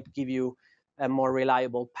that might give you a more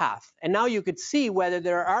reliable path. And now you could see whether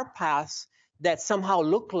there are paths that somehow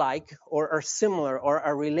look like or are similar or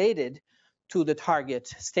are related to the target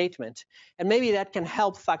statement. And maybe that can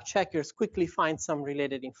help fact checkers quickly find some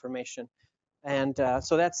related information. And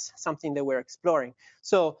so that's something that we're exploring.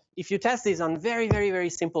 So if you test these on very, very, very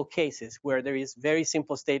simple cases where there is very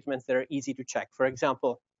simple statements that are easy to check, for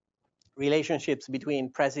example, relationships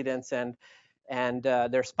between presidents and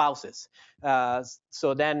their spouses.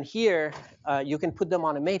 So then here, you can put them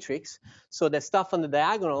on a matrix. So the stuff on the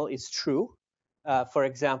diagonal is true. For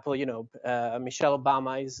example, Michelle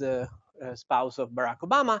Obama is the spouse of Barack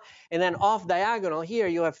Obama. And then off diagonal here,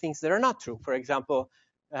 you have things that are not true. For example,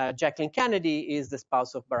 Jacqueline Kennedy is the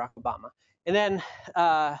spouse of Barack Obama. And then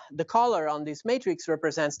the color on this matrix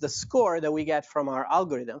represents the score that we get from our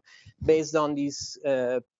algorithm based on these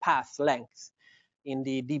path lengths in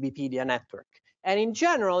the DBpedia network. And in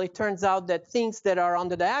general, it turns out that things that are on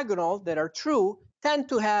the diagonal that are true tend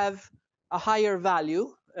to have a higher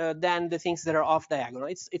value than the things that are off diagonal.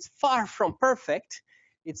 It's far from perfect.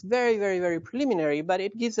 It's very, very, very preliminary, but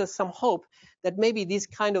it gives us some hope that maybe these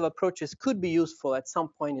kind of approaches could be useful at some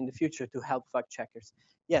point in the future to help fact checkers.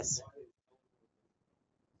 Yes?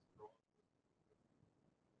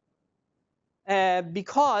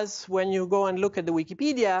 Because when you go and look at the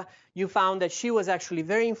Wikipedia, you found that she was actually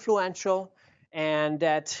very influential, and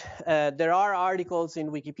that there are articles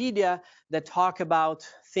in Wikipedia that talk about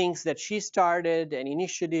things that she started and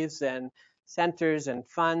initiatives and centers and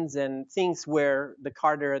funds and things where the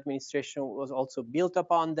Carter administration was also built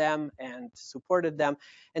upon them and supported them.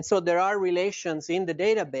 And so there are relations in the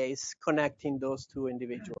database connecting those two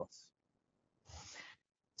individuals.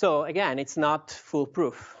 So again, it's not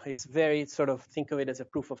foolproof. It's very sort of, think of it as a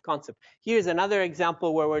proof of concept. Here's another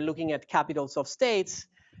example where we're looking at capitals of states.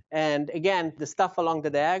 And again, the stuff along the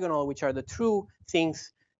diagonal, which are the true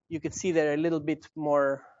things, you could see they're a little bit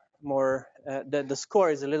more the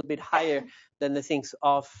score is a little bit higher than the things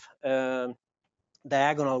off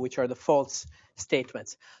diagonal, which are the false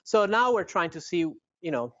statements. So now we're trying to see,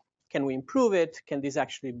 can we improve it? Can this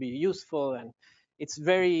actually be useful? And it's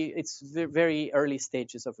very early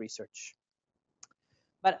stages of research.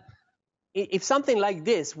 But if something like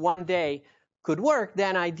this one day could work,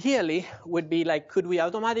 then ideally would be like, could we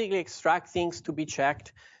automatically extract things to be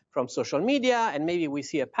checked from social media, and maybe we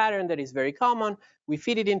see a pattern that is very common, we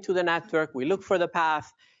feed it into the network, we look for the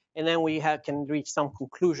path, and then we can reach some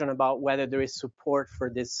conclusion about whether there is support for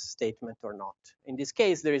this statement or not. In this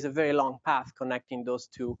case, there is a very long path connecting those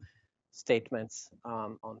two statements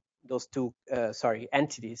on those two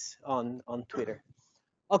entities on Twitter.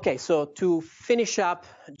 Okay, so to finish up,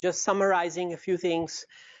 just summarizing a few things.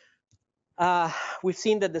 We've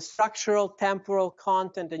seen that the structural, temporal,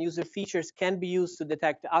 content, and user features can be used to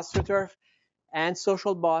detect AstroTurf and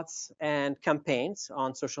social bots and campaigns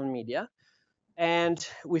on social media. And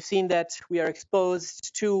we've seen that we are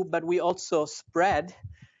exposed to, but we also spread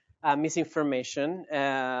misinformation.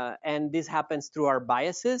 And this happens through our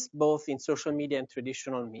biases, both in social media and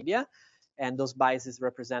traditional media. And those biases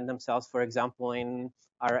represent themselves, for example, in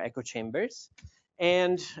our echo chambers.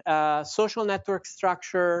 And social network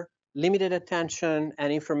structure, limited attention,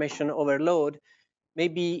 and information overload may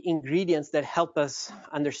be ingredients that help us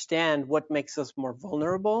understand what makes us more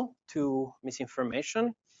vulnerable to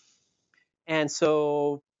misinformation. And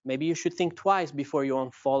so maybe you should think twice before you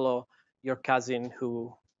unfollow your cousin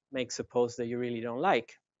who makes a post that you really don't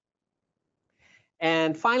like.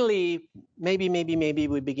 And finally, maybe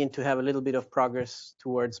we begin to have a little bit of progress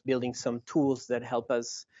towards building some tools that help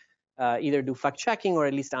us either do fact checking or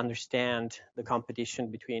at least understand the competition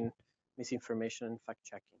between misinformation and fact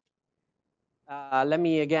checking. Let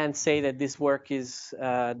me again say that this work is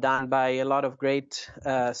done by a lot of great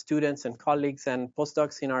students and colleagues and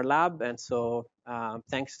postdocs in our lab, and so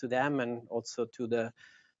thanks to them and also to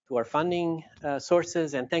our funding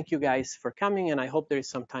sources. And thank you guys for coming, and I hope there is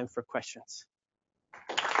some time for questions.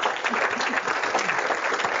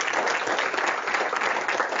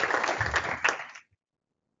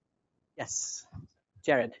 Yes,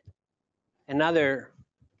 Jared, another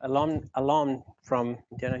alum from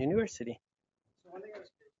Indiana University. So one thing I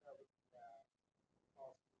was curious about was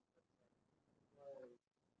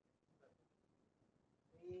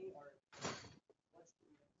they are what's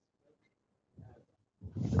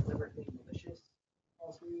the deliberately malicious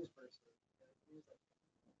false news versus news that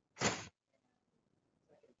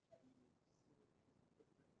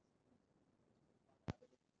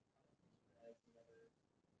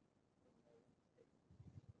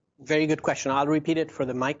Very good question. I'll repeat it for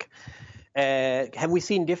the mic. Have we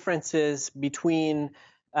seen differences between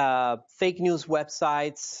fake news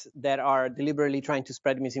websites that are deliberately trying to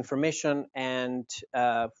spread misinformation and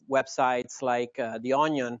websites like The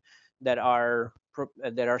Onion that are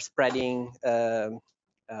spreading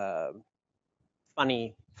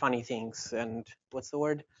funny things? And what's the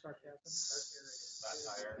word?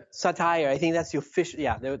 Satire. I think that's the official.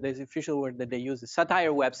 Yeah, there's the official word that they use. The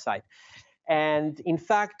satire website. And in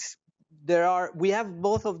fact, we have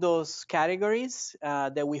both of those categories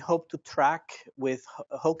that we hope to track with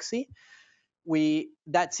Hoaxy.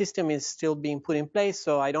 That system is still being put in place,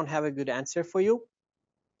 so I don't have a good answer for you.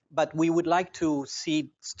 But we would like to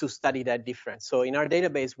study that difference. So in our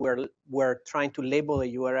database, we're trying to label a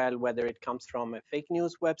URL, whether it comes from a fake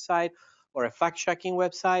news website or a fact-checking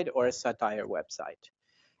website or a satire website.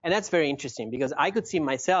 And that's very interesting because I could see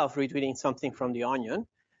myself retweeting something from The Onion,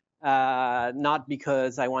 not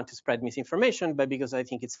because I want to spread misinformation, but because I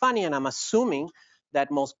think it's funny, and I'm assuming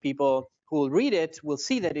that most people who will read it will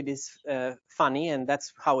see that it is funny, and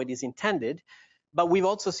that's how it is intended. But we've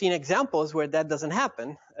also seen examples where that doesn't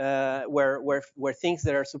happen, where things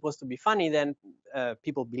that are supposed to be funny, then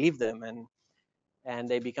people believe them, and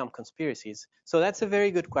they become conspiracies. So that's a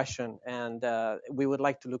very good question, and we would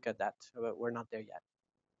like to look at that. But we're not there yet.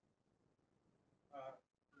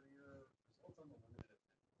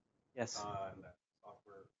 Yes. That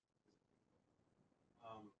software.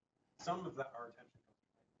 Some of that our attention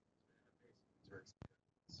comes from user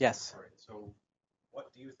experience. Yes. All right. So,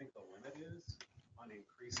 what do you think the limit is on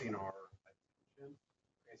increasing our attention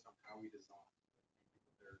based on how we design?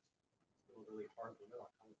 There's still a really hard limit on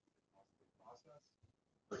how we can possibly process,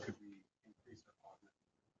 or could we increase our augment?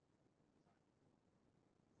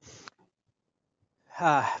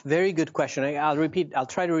 Very good question. I'll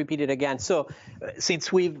try to repeat it again. So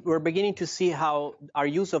since we're beginning to see how our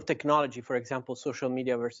use of technology, for example, social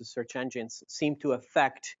media versus search engines, seems to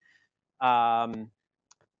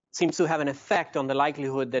have an effect on the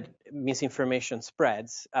likelihood that misinformation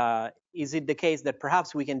spreads, is it the case that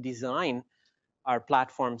perhaps we can design our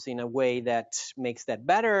platforms in a way that makes that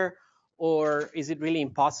better? Or is it really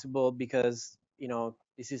impossible because,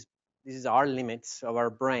 this is our limits of our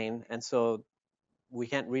brain, and so we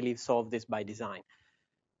can't really solve this by design?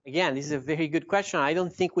 Again, this is a very good question. I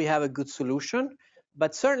don't think we have a good solution,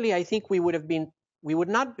 but certainly I think we would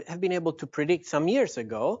not have been able to predict some years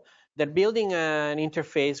ago that building an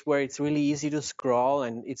interface where it's really easy to scroll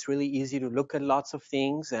and it's really easy to look at lots of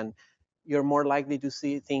things, and you're more likely to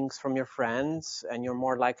see things from your friends, and you're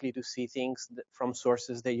more likely to see things from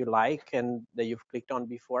sources that you like and that you've clicked on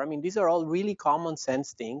before. I mean, these are all really common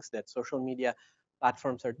sense things that social media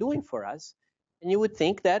platforms are doing for us. And you would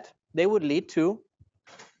think that they would lead to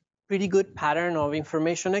pretty good pattern of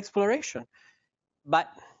information exploration. But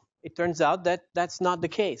it turns out that that's not the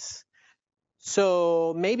case.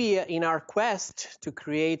 So maybe in our quest to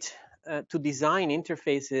create, to design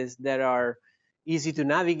interfaces that are easy to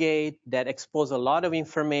navigate, that expose a lot of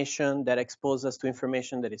information, that expose us to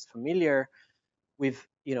information that is familiar, we've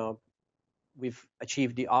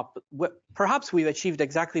achieved perhaps we've achieved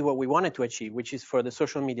exactly what we wanted to achieve, which is for the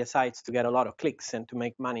social media sites to get a lot of clicks and to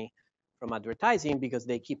make money from advertising, because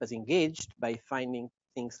they keep us engaged by finding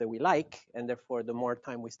things that we like, and therefore the more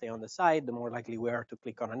time we stay on the site, the more likely we are to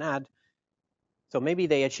click on an ad. So maybe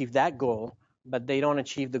they achieve that goal, but they don't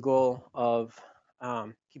achieve the goal of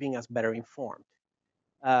keeping us better informed.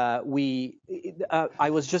 I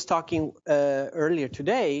was just talking earlier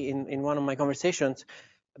today in one of my conversations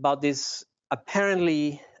about this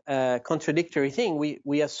apparently contradictory thing.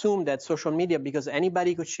 We assume that social media, because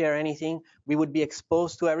anybody could share anything, we would be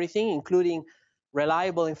exposed to everything, including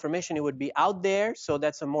reliable information. It would be out there, so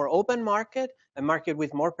that's a more open market, a market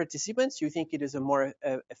with more participants. You think it is a more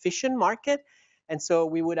efficient market, and so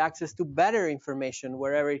we would access to better information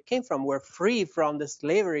wherever it came from. We're free from the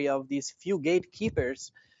slavery of these few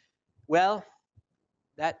gatekeepers. Well,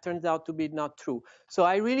 that turns out to be not true. So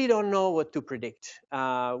I really don't know what to predict.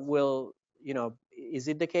 Is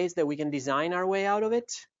it the case that we can design our way out of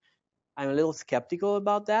it? I'm a little skeptical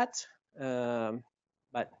about that,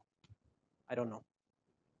 but I don't know.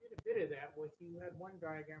 You did a bit of that with, you had one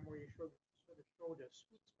diagram where you sort of showed a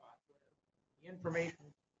sweet spot where the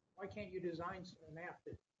information, why can't you design an app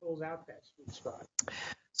that fills out that sweet spot?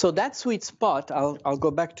 So that sweet spot, I'll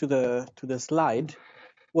go back to the slide,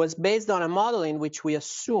 was based on a model in which we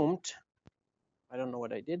assumed, I don't know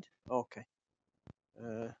what I did. Okay.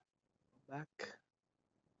 Back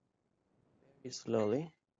very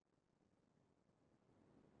slowly.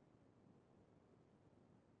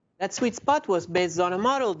 That sweet spot was based on a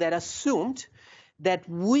model that assumed that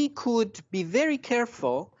we could be very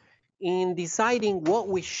careful in deciding what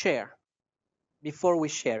we share before we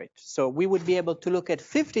share it. So we would be able to look at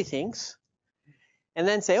 50 things and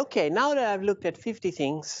then say, okay, now that I've looked at 50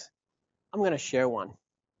 things, I'm going to share one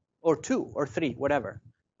or two or three, whatever.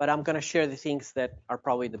 But I'm going to share the things that are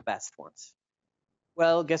probably the best ones.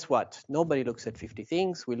 Well, guess what? Nobody looks at 50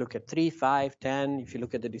 things. We look at 3, 5, 10. If you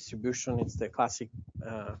look at the distribution, it's the classic,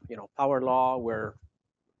 power law, where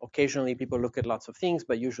occasionally people look at lots of things,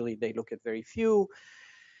 but usually they look at very few.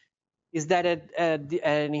 Is that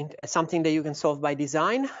something that you can solve by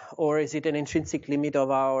design, or is it an intrinsic limit of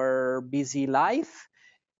our busy life?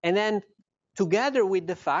 And then together with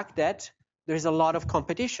the fact that there's a lot of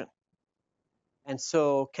competition. And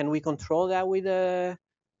so can we control that with an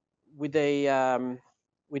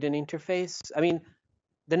interface? I mean,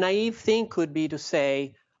 the naive thing could be to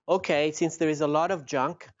say, okay, since there is a lot of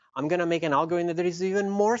junk, I'm going to make an algorithm that is even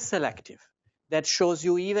more selective, that shows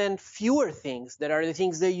you even fewer things, that are the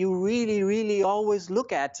things that you really, really always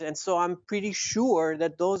look at. And so I'm pretty sure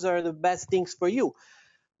that those are the best things for you.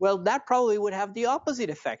 Well, that probably would have the opposite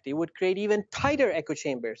effect. It would create even tighter echo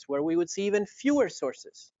chambers where we would see even fewer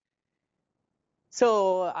sources.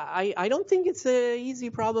 So I don't think it's an easy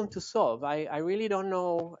problem to solve. I really don't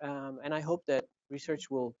know, and I hope that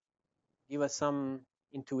research will give us some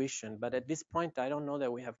intuition. But at this point, I don't know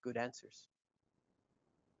that we have good answers.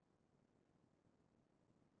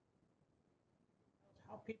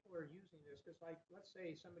 How people are using this, because like, let's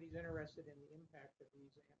say somebody's interested in the impact of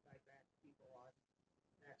these anti-vax people on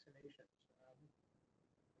vaccinations.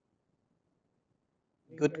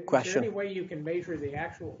 Good question. Is there any way you can measure the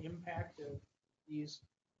actual impact of this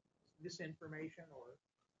information, or?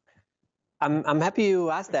 I'm happy you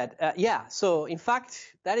asked that. Yeah, so in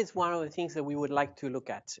fact, that is one of the things that we would like to look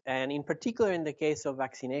at. And in particular, in the case of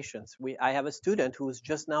vaccinations, I have a student who is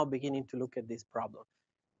just now beginning to look at this problem.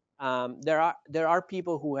 There are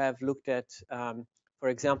people who have looked at, for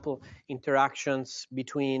example, interactions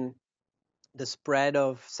between the spread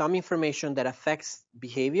of some information that affects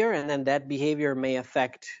behavior, and then that behavior may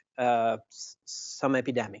affect some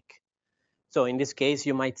epidemic. So in this case,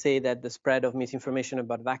 you might say that the spread of misinformation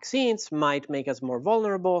about vaccines might make us more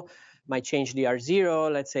vulnerable, might change the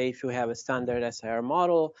R0. Let's say if you have a standard SIR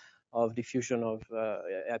model of diffusion of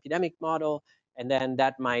epidemic model, and then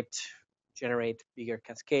that might generate bigger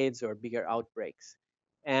cascades or bigger outbreaks.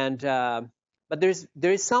 And but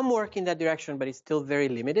there is some work in that direction, but it's still very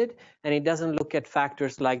limited, and it doesn't look at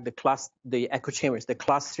factors like the echo chambers, the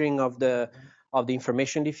clustering of the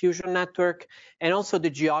information diffusion network, and also the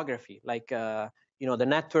geography. Like the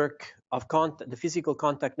network of the physical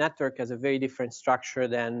contact network has a very different structure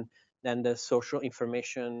than the social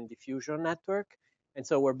information diffusion network. And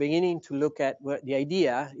so we're beginning to look at the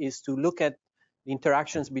idea is to look at the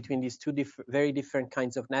interactions between these two very different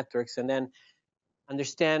kinds of networks, and then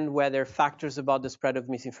understand whether factors about the spread of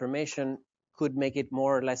misinformation could make it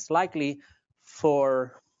more or less likely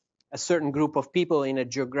for a certain group of people in a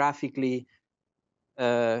geographically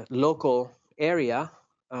local area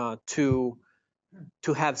to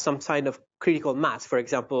have some kind of critical mass. For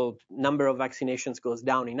example, number of vaccinations goes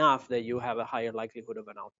down enough that you have a higher likelihood of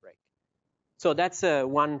an outbreak. So that's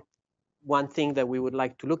one thing that we would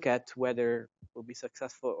like to look at. Whether we'll be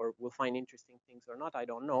successful or we'll find interesting things or not, I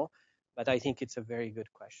don't know. But I think it's a very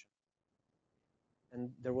good question.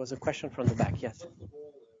 And there was a question from the back. Yes.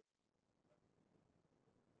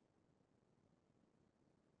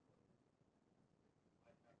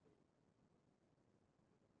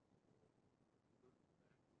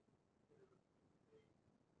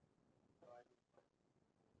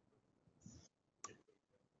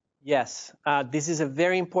 Yes, this is a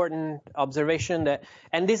very important observation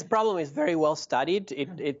and this problem is very well studied.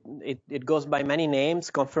 It goes by many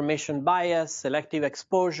names: confirmation bias, selective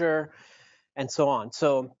exposure, and so on.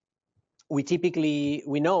 So we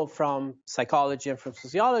know from psychology and from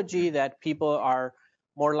sociology that people are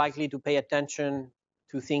more likely to pay attention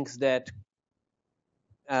to things that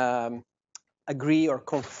agree or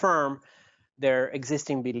confirm their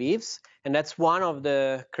existing beliefs. And that's one of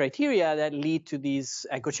the criteria that lead to these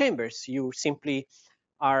echo chambers. You simply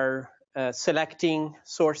are selecting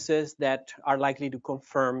sources that are likely to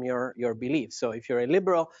confirm your beliefs. So if you're a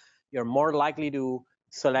liberal, you're more likely to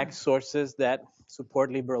select sources that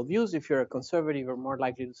support liberal views. If you're a conservative, you're more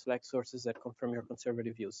likely to select sources that confirm your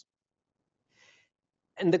conservative views.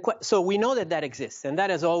 And so we know that exists, and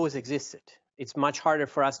that has always existed. It's much harder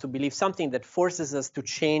for us to believe something that forces us to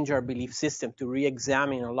change our belief system, to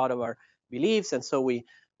re-examine a lot of our beliefs, and so we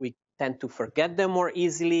tend to forget them more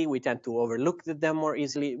easily. We tend to overlook them more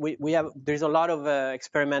easily. There's a lot of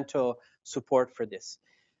experimental support for this.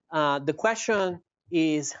 The question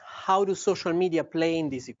is, how do social media play in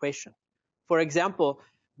this equation? For example,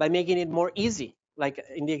 by making it more easy, like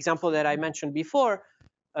in the example that I mentioned before.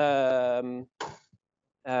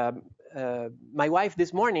 My wife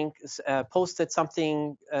this morning posted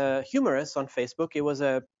something humorous on Facebook. It was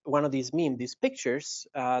one of these these pictures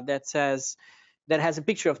that has a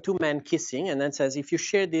picture of two men kissing, and then says, if you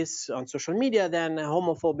share this on social media, then a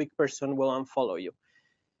homophobic person will unfollow you.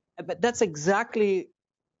 But that's exactly,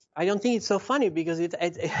 I don't think it's so funny, because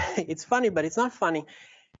it's funny, but it's not funny.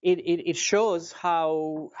 It shows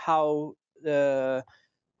how the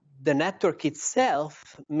network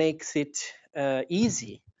itself makes it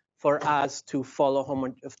easy for us to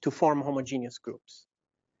form homogeneous groups.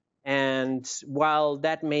 And while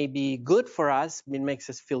that may be good for us, it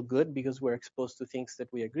makes us feel good because we're exposed to things that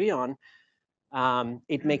we agree on,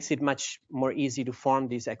 it makes it much more easy to form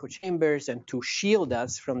these echo chambers and to shield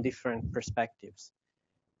us from different perspectives.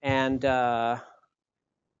 And so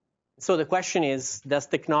the question is, does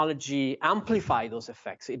technology amplify those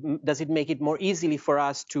effects? Does it make it more easily for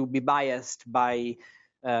us to be biased by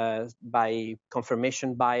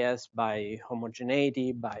confirmation bias, by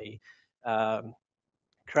homogeneity, by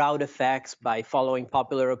crowd effects, by following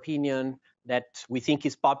popular opinion that we think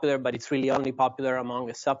is popular, but it's really only popular among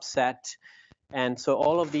a subset? And so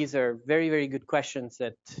all of these are very, very good questions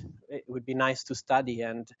that it would be nice to study.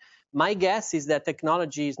 And my guess is that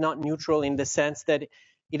technology is not neutral in the sense that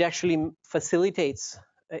it actually facilitates.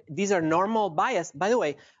 These are normal bias. By the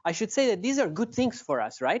way, I should say that these are good things for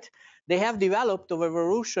us, right? They have developed over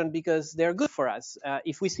evolution because they're good for us.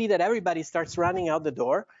 If we see that everybody starts running out the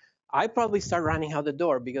door, I probably start running out the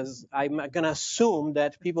door because I'm going to assume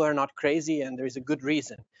that people are not crazy and there's a good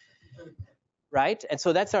reason, right? And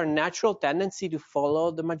so that's our natural tendency to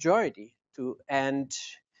follow the majority. And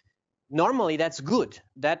normally that's good.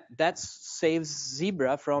 That saves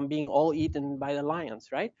zebra from being all eaten by the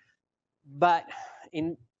lions, right? But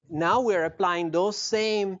now we're applying those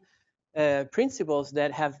same principles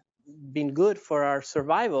that have been good for our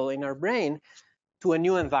survival in our brain to a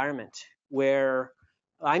new environment where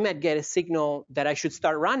I might get a signal that I should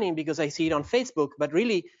start running because I see it on Facebook, but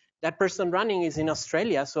really that person running is in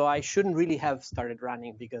Australia, so I shouldn't really have started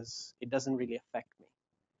running because it doesn't really affect me.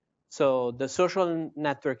 So the social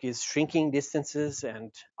network is shrinking distances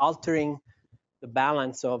and altering the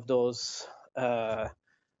balance of those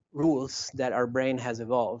rules that our brain has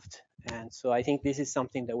evolved. And so I think this is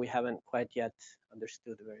something that we haven't quite yet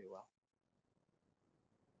understood very well.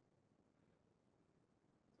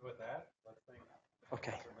 With that, let's thank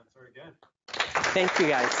Professor Menczer again. Thank you,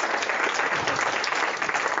 guys.